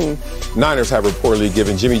changing soon. Niners have reportedly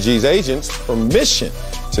given Jimmy G's agents permission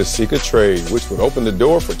to seek a trade, which would open the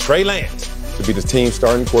door for Trey Lance to be the team's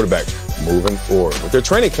starting quarterback moving forward, with their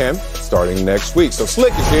training camp starting next week. So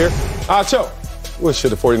Slick is here. Acho, what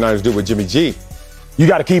should the 49ers do with Jimmy G? You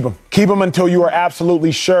got to keep him. Keep him until you are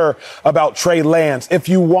absolutely sure about Trey Lance. If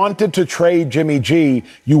you wanted to trade Jimmy G,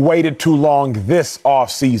 you waited too long this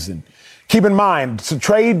offseason. Keep in mind,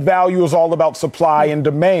 trade value is all about supply and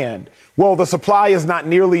demand. Well, the supply is not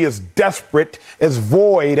nearly as desperate, as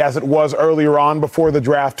void as it was earlier on before the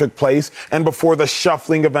draft took place and before the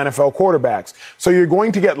shuffling of NFL quarterbacks. So you're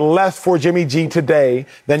going to get less for Jimmy G today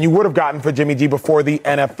than you would have gotten for Jimmy G before the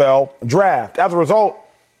NFL draft. As a result,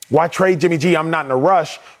 why trade Jimmy G? I'm not in a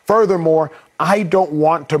rush. Furthermore, I don't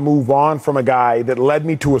want to move on from a guy that led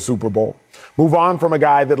me to a Super Bowl, move on from a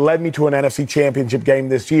guy that led me to an NFC Championship game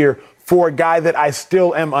this year for a guy that I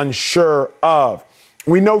still am unsure of.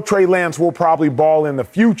 We know Trey Lance will probably ball in the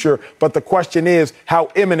future, but the question is, how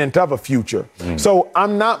imminent of a future? So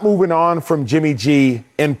I'm not moving on from Jimmy G,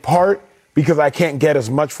 in part because I can't get as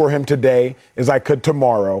much for him today as I could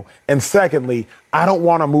tomorrow. And secondly, I don't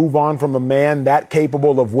want to move on from a man that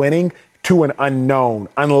capable of winning to an unknown.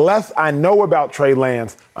 Unless I know about Trey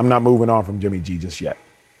Lance, I'm not moving on from Jimmy G just yet.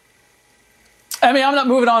 I mean, I'm not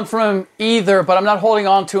moving on from him either, but I'm not holding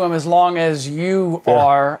on to him as long as you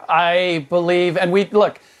are. I believe, and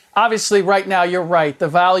obviously right now you're right. The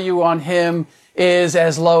value on him is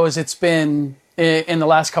as low as it's been in the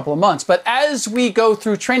last couple of months. But as we go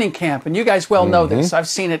through training camp, and you guys well know this, I've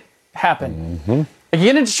seen it happen. You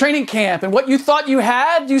get into training camp, and what you thought you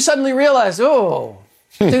had, you suddenly realize, oh,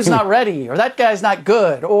 dude's not ready, or that guy's not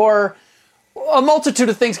good, or a multitude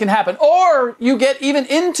of things can happen. Or you get even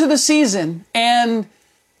into the season, and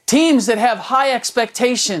teams that have high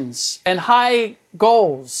expectations and high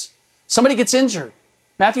goals, somebody gets injured.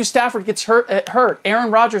 Matthew Stafford gets hurt.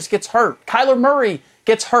 Aaron Rodgers gets hurt. Kyler Murray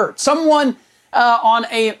gets hurt. Someone on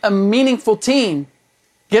a meaningful team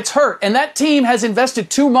gets hurt. And that team has invested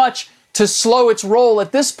too much to slow its roll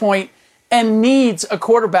at this point and needs a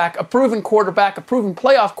quarterback, a proven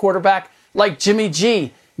playoff quarterback like Jimmy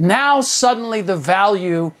G. Now suddenly the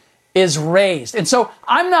value is raised. And so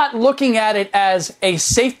I'm not looking at it as a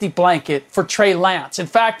safety blanket for Trey Lance. In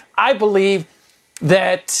fact, I believe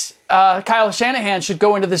that Kyle Shanahan should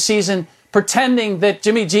go into the season pretending that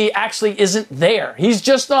Jimmy G actually isn't there. He's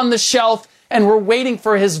just on the shelf, and we're waiting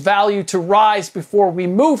for his value to rise before we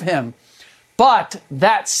move him. But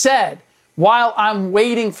that said, while I'm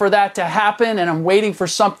waiting for that to happen and I'm waiting for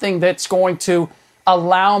something that's going to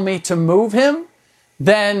allow me to move him,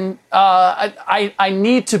 then I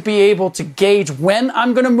need to be able to gauge when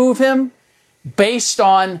I'm going to move him based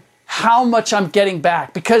on how much I'm getting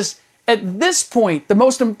back. Because at this point, the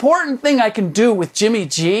most important thing I can do with Jimmy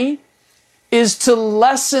G is to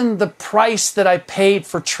lessen the price that I paid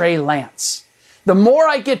for Trey Lance. The more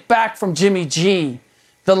I get back from Jimmy G,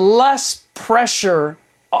 the less pressure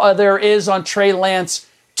there is on Trey Lance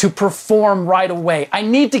to perform right away. I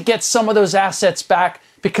need to get some of those assets back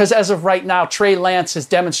because as of right now, Trey Lance has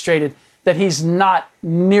demonstrated that he's not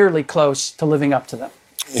nearly close to living up to them.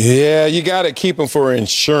 Yeah, you got to keep him for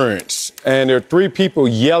insurance. And there are three people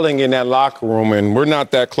yelling in that locker room, and we're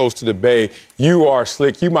not that close to the Bay. You are,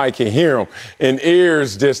 Slick. You might can hear them in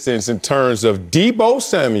ears distance in terms of Deebo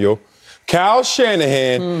Samuel, Kyle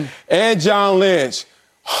Shanahan, and John Lynch.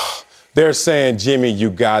 They're saying, Jimmy, you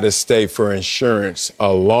got to stay for insurance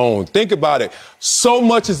alone. Think about it. So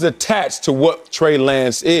much is attached to what Trey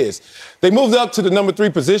Lance is. They moved up to the number 3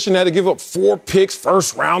 position, had to give up 4 picks,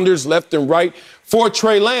 first rounders left and right for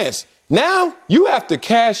Trey Lance. Now you have to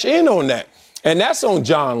cash in on that. And that's on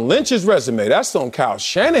John Lynch's resume. That's on Kyle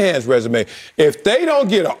Shanahan's resume. If they don't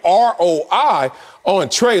get an ROI on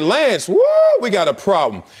Trey Lance, woo, we got a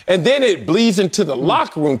problem. And then it bleeds into the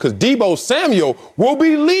locker room because Deebo Samuel will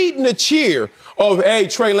be leading the cheer of, hey,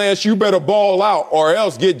 Trey Lance, you better ball out or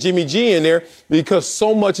else get Jimmy G in there because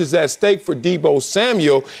so much is at stake for Deebo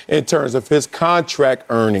Samuel in terms of his contract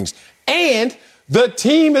earnings. And the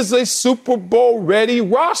team is a Super Bowl ready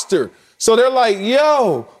roster. So they're like,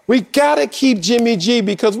 yo, we got to keep Jimmy G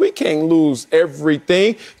because we can't lose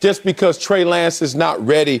everything just because Trey Lance is not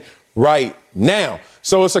ready right now.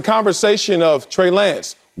 So it's a conversation of Trey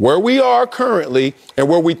Lance, where we are currently and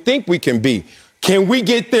where we think we can be. Can we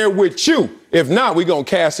get there with you? If not, we're going to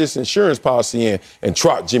cash this insurance policy in and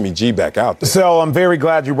trot Jimmy G back out there. So I'm very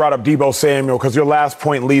glad you brought up Deebo Samuel because your last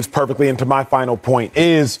point leads perfectly into my final point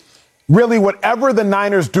is really whatever the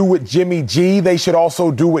Niners do with Jimmy G, they should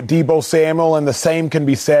also do with Deebo Samuel, and the same can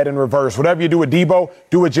be said in reverse. Whatever you do with Deebo,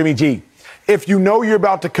 do with Jimmy G. If you know you're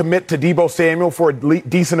about to commit to Deebo Samuel for a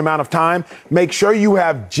decent amount of time, make sure you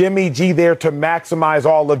have Jimmy G there to maximize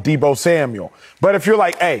all of Deebo Samuel. But if you're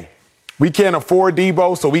like, hey, we can't afford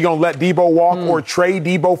Deebo, so we're going to let Deebo walk or trade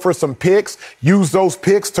Deebo for some picks, use those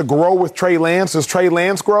picks to grow with Trey Lance as Trey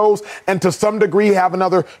Lance grows, and to some degree have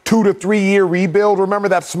another 2 to 3 year rebuild. Remember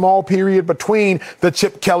that small period between the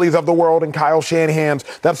Chip Kellys of the world and Kyle Shanahan's,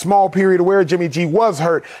 that small period where Jimmy G was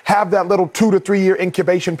hurt. Have that little 2 to 3 year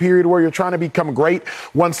incubation period where you're trying to become great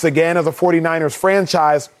once again as a 49ers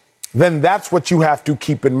franchise. Then that's what you have to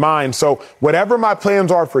keep in mind. So whatever my plans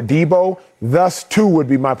are for Deebo, thus too would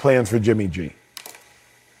be my plans for Jimmy G.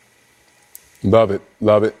 Love it,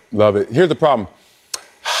 love it, love it. Here's the problem.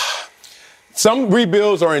 Some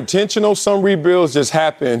rebuilds are intentional. Some rebuilds just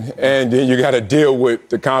happen, and then you got to deal with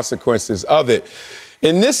the consequences of it.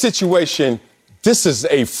 In this situation, this is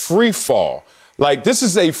a free fall. Like, this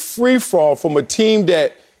is a free fall from a team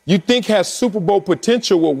that you think has Super Bowl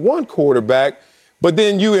potential with one quarterback, but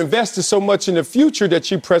then you invested so much in the future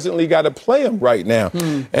that you presently got to play them right now.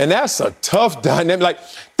 And that's a tough dynamic. Like,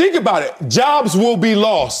 think about it. Jobs will be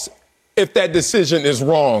lost if that decision is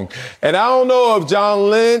wrong. And I don't know if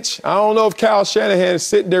John Lynch, I don't know if Kyle Shanahan is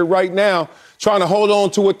sitting there right now trying to hold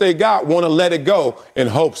on to what they got, want to let it go in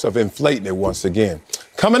hopes of inflating it once again.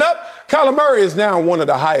 Coming up, Kyler Murray is now one of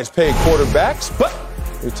the highest paid quarterbacks, but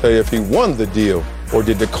we'll tell you if he won the deal or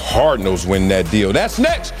did the Cardinals win that deal. That's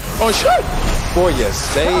next on Show. for you.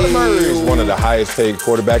 Kyler Murray is one of the highest paid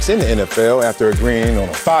quarterbacks in the NFL after agreeing on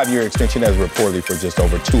a 5-year extension as reportedly for just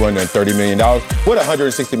over $230 million with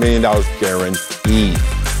 $160 million guaranteed.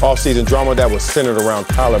 Off-season drama that was centered around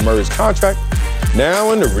Kyler Murray's contract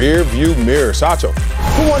now in the rear-view mirror. Sacho,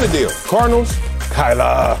 who won the deal? Cardinals?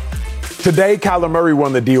 Kyler. Today, Kyler Murray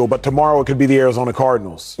won the deal, but tomorrow it could be the Arizona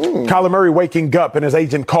Cardinals. Kyler Murray waking up and his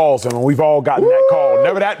agent calls him, and we've all gotten that call.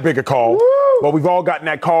 Never that big a call, but we've all gotten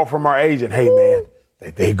that call from our agent. Hey, man,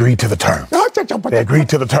 they agreed to the terms. They agreed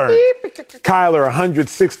to the terms. Kyler,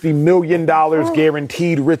 $160 million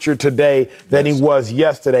guaranteed richer today than he was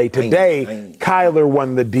yesterday. Today, Kyler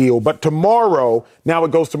won the deal. But tomorrow, now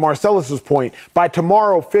it goes to Marcellus's point, by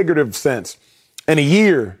tomorrow, figurative sense, in a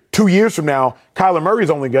year, 2 years from now, Kyler Murray is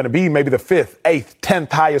only going to be maybe the 5th, 8th,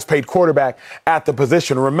 10th highest paid quarterback at the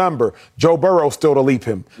position. Remember, Joe Burrow still to leap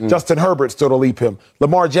him. Justin Herbert still to leap him.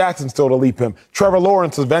 Lamar Jackson still to leap him. Trevor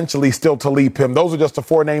Lawrence eventually still to leap him. Those are just the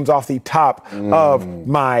 4 names off the top of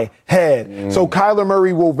my head. So Kyler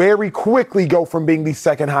Murray will very quickly go from being the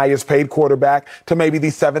 2nd highest paid quarterback to maybe the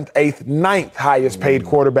 7th, 8th, 9th highest paid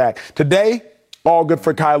quarterback. Today, all good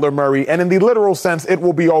for Kyler Murray. And in the literal sense, it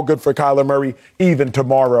will be all good for Kyler Murray even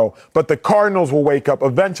tomorrow. But the Cardinals will wake up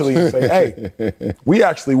eventually and say, hey, we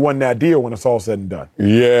actually won that deal when it's all said and done.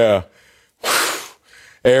 Yeah.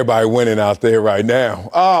 Everybody winning out there right now.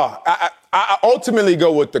 I ultimately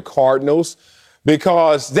go with the Cardinals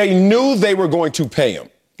because they knew they were going to pay him.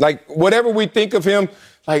 Like, whatever we think of him,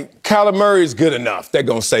 like, Kyler Murray is good enough. They're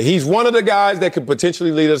going to say he's one of the guys that could potentially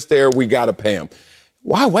lead us there. We got to pay him.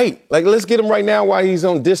 Why wait? Like, let's get him right now while he's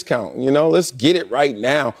on discount. You know, let's get it right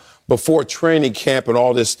now before training camp and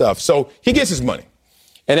all this stuff. So he gets his money,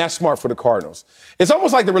 and that's smart for the Cardinals. It's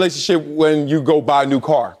almost like the relationship when you go buy a new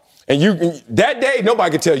car, and that day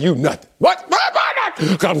nobody can tell you nothing. What?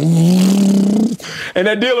 And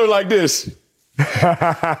that dealer like this.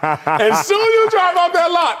 As soon as you drive off that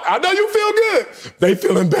lot, I know you feel good. They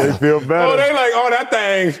feeling better. They feel better. Oh, they like,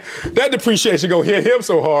 that depreciation gonna hit him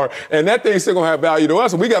so hard, and that thing's still gonna have value to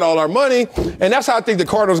us. And we got all our money, and that's how I think the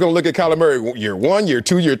Cardinals gonna look at Kyler Murray. Year 1, year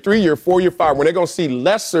 2, year 3, year 4, year 5, when they're gonna see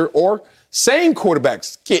lesser or same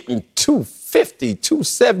quarterbacks getting $250,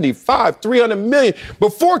 $275, $300 million.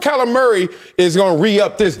 Before Kyler Murray is gonna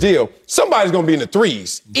re-up this deal, somebody's gonna be in the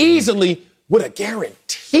 3s easily with a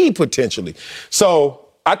guarantee potentially. So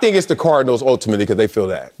I think it's the Cardinals ultimately because they feel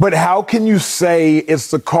that. But how can you say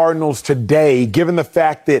it's the Cardinals today, given the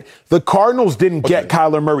fact that the Cardinals didn't get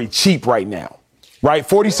Kyler Murray cheap right now? Right?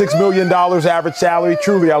 $46 million average salary.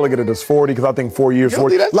 Truly, I look at it as 40 because I think 4 years,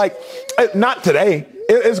 40. Like, not today.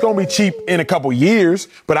 It's going to be cheap in a couple years,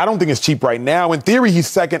 but I don't think it's cheap right now. In theory, he's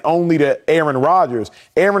second only to Aaron Rodgers.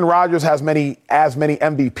 Aaron Rodgers has as many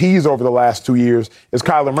MVPs over the last 2 years as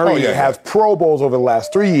Kyler Murray has Pro Bowls over the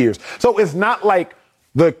last 3 years. So it's not like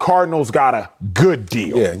the Cardinals got a good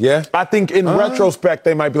deal. Yeah. I think in retrospect,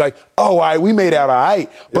 they might be like, oh, all right, we made out all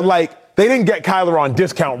right. But, like, they didn't get Kyler on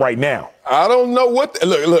discount right now. I don't know what –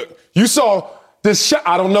 look, you saw this shot.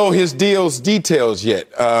 I don't know his deal's details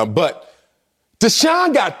yet, but –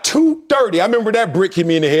 Deshaun got $230. I remember that brick hit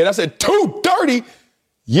me in the head. I said, $230?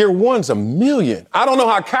 Year 1's $1 million. I don't know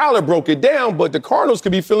how Kyler broke it down, but the Cardinals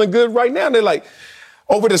could be feeling good right now. They're like,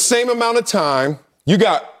 over the same amount of time, you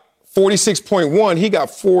got 46.1, he got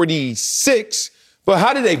 46. But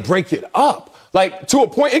how did they break it up? Like, to a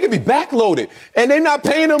point, it could be backloaded. And they're not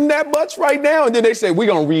paying them that much right now. And then they say, we're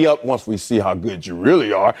going to re-up once we see how good you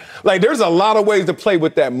really are. Like, there's a lot of ways to play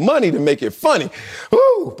with that money to make it funny.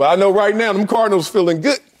 Woo! But I know right now, them Cardinals feeling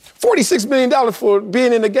good. $46 million for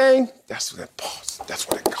being in the game, that's what it costs. That's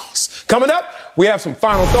what it costs. Coming up, we have some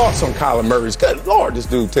final thoughts on Kyler Murray's. Good Lord, this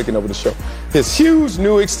dude taking over the show. His huge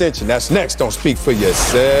new extension. That's next. Don't speak for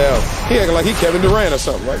yourself. He acting like he Kevin Durant or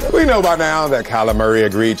something right now. We know by now that Kyler Murray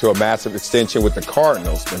agreed to a massive extension with the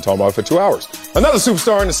Cardinals. Been talking about it for 2 hours. Another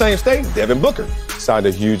superstar in the same state, Devin Booker, signed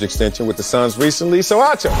a huge extension with the Suns recently. So,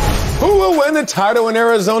 Acho, who will win the title in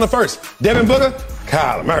Arizona first? Devin Booker?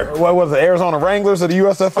 Kyler Murray. What was it, Arizona Wranglers of the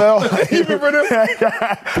USFL? You remember them?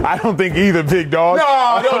 I don't think either, big dog.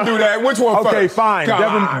 No, don't do that. Which one first? Okay, fine.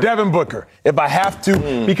 Devin Booker. If I have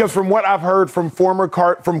to, because from what I've heard from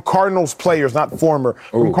from Cardinals players, not former,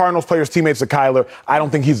 from Cardinals players, teammates of Kyler, I don't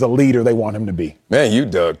think he's the leader they want him to be. Man, you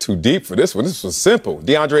dug too deep for this one. This was simple.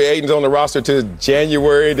 DeAndre Ayton's on the roster to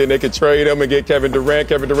January, then they could trade him and get Kevin Durant,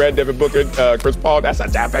 Devin Booker, Chris Paul. That's a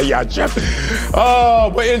championship.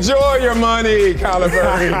 Oh, but enjoy your money, Kyler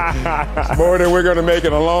Murray. It's more than we're going to make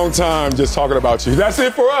in a long time just talking about you. That's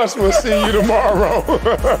it for us. We'll see you tomorrow.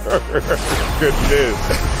 Goodness.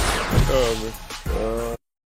 Oh, man.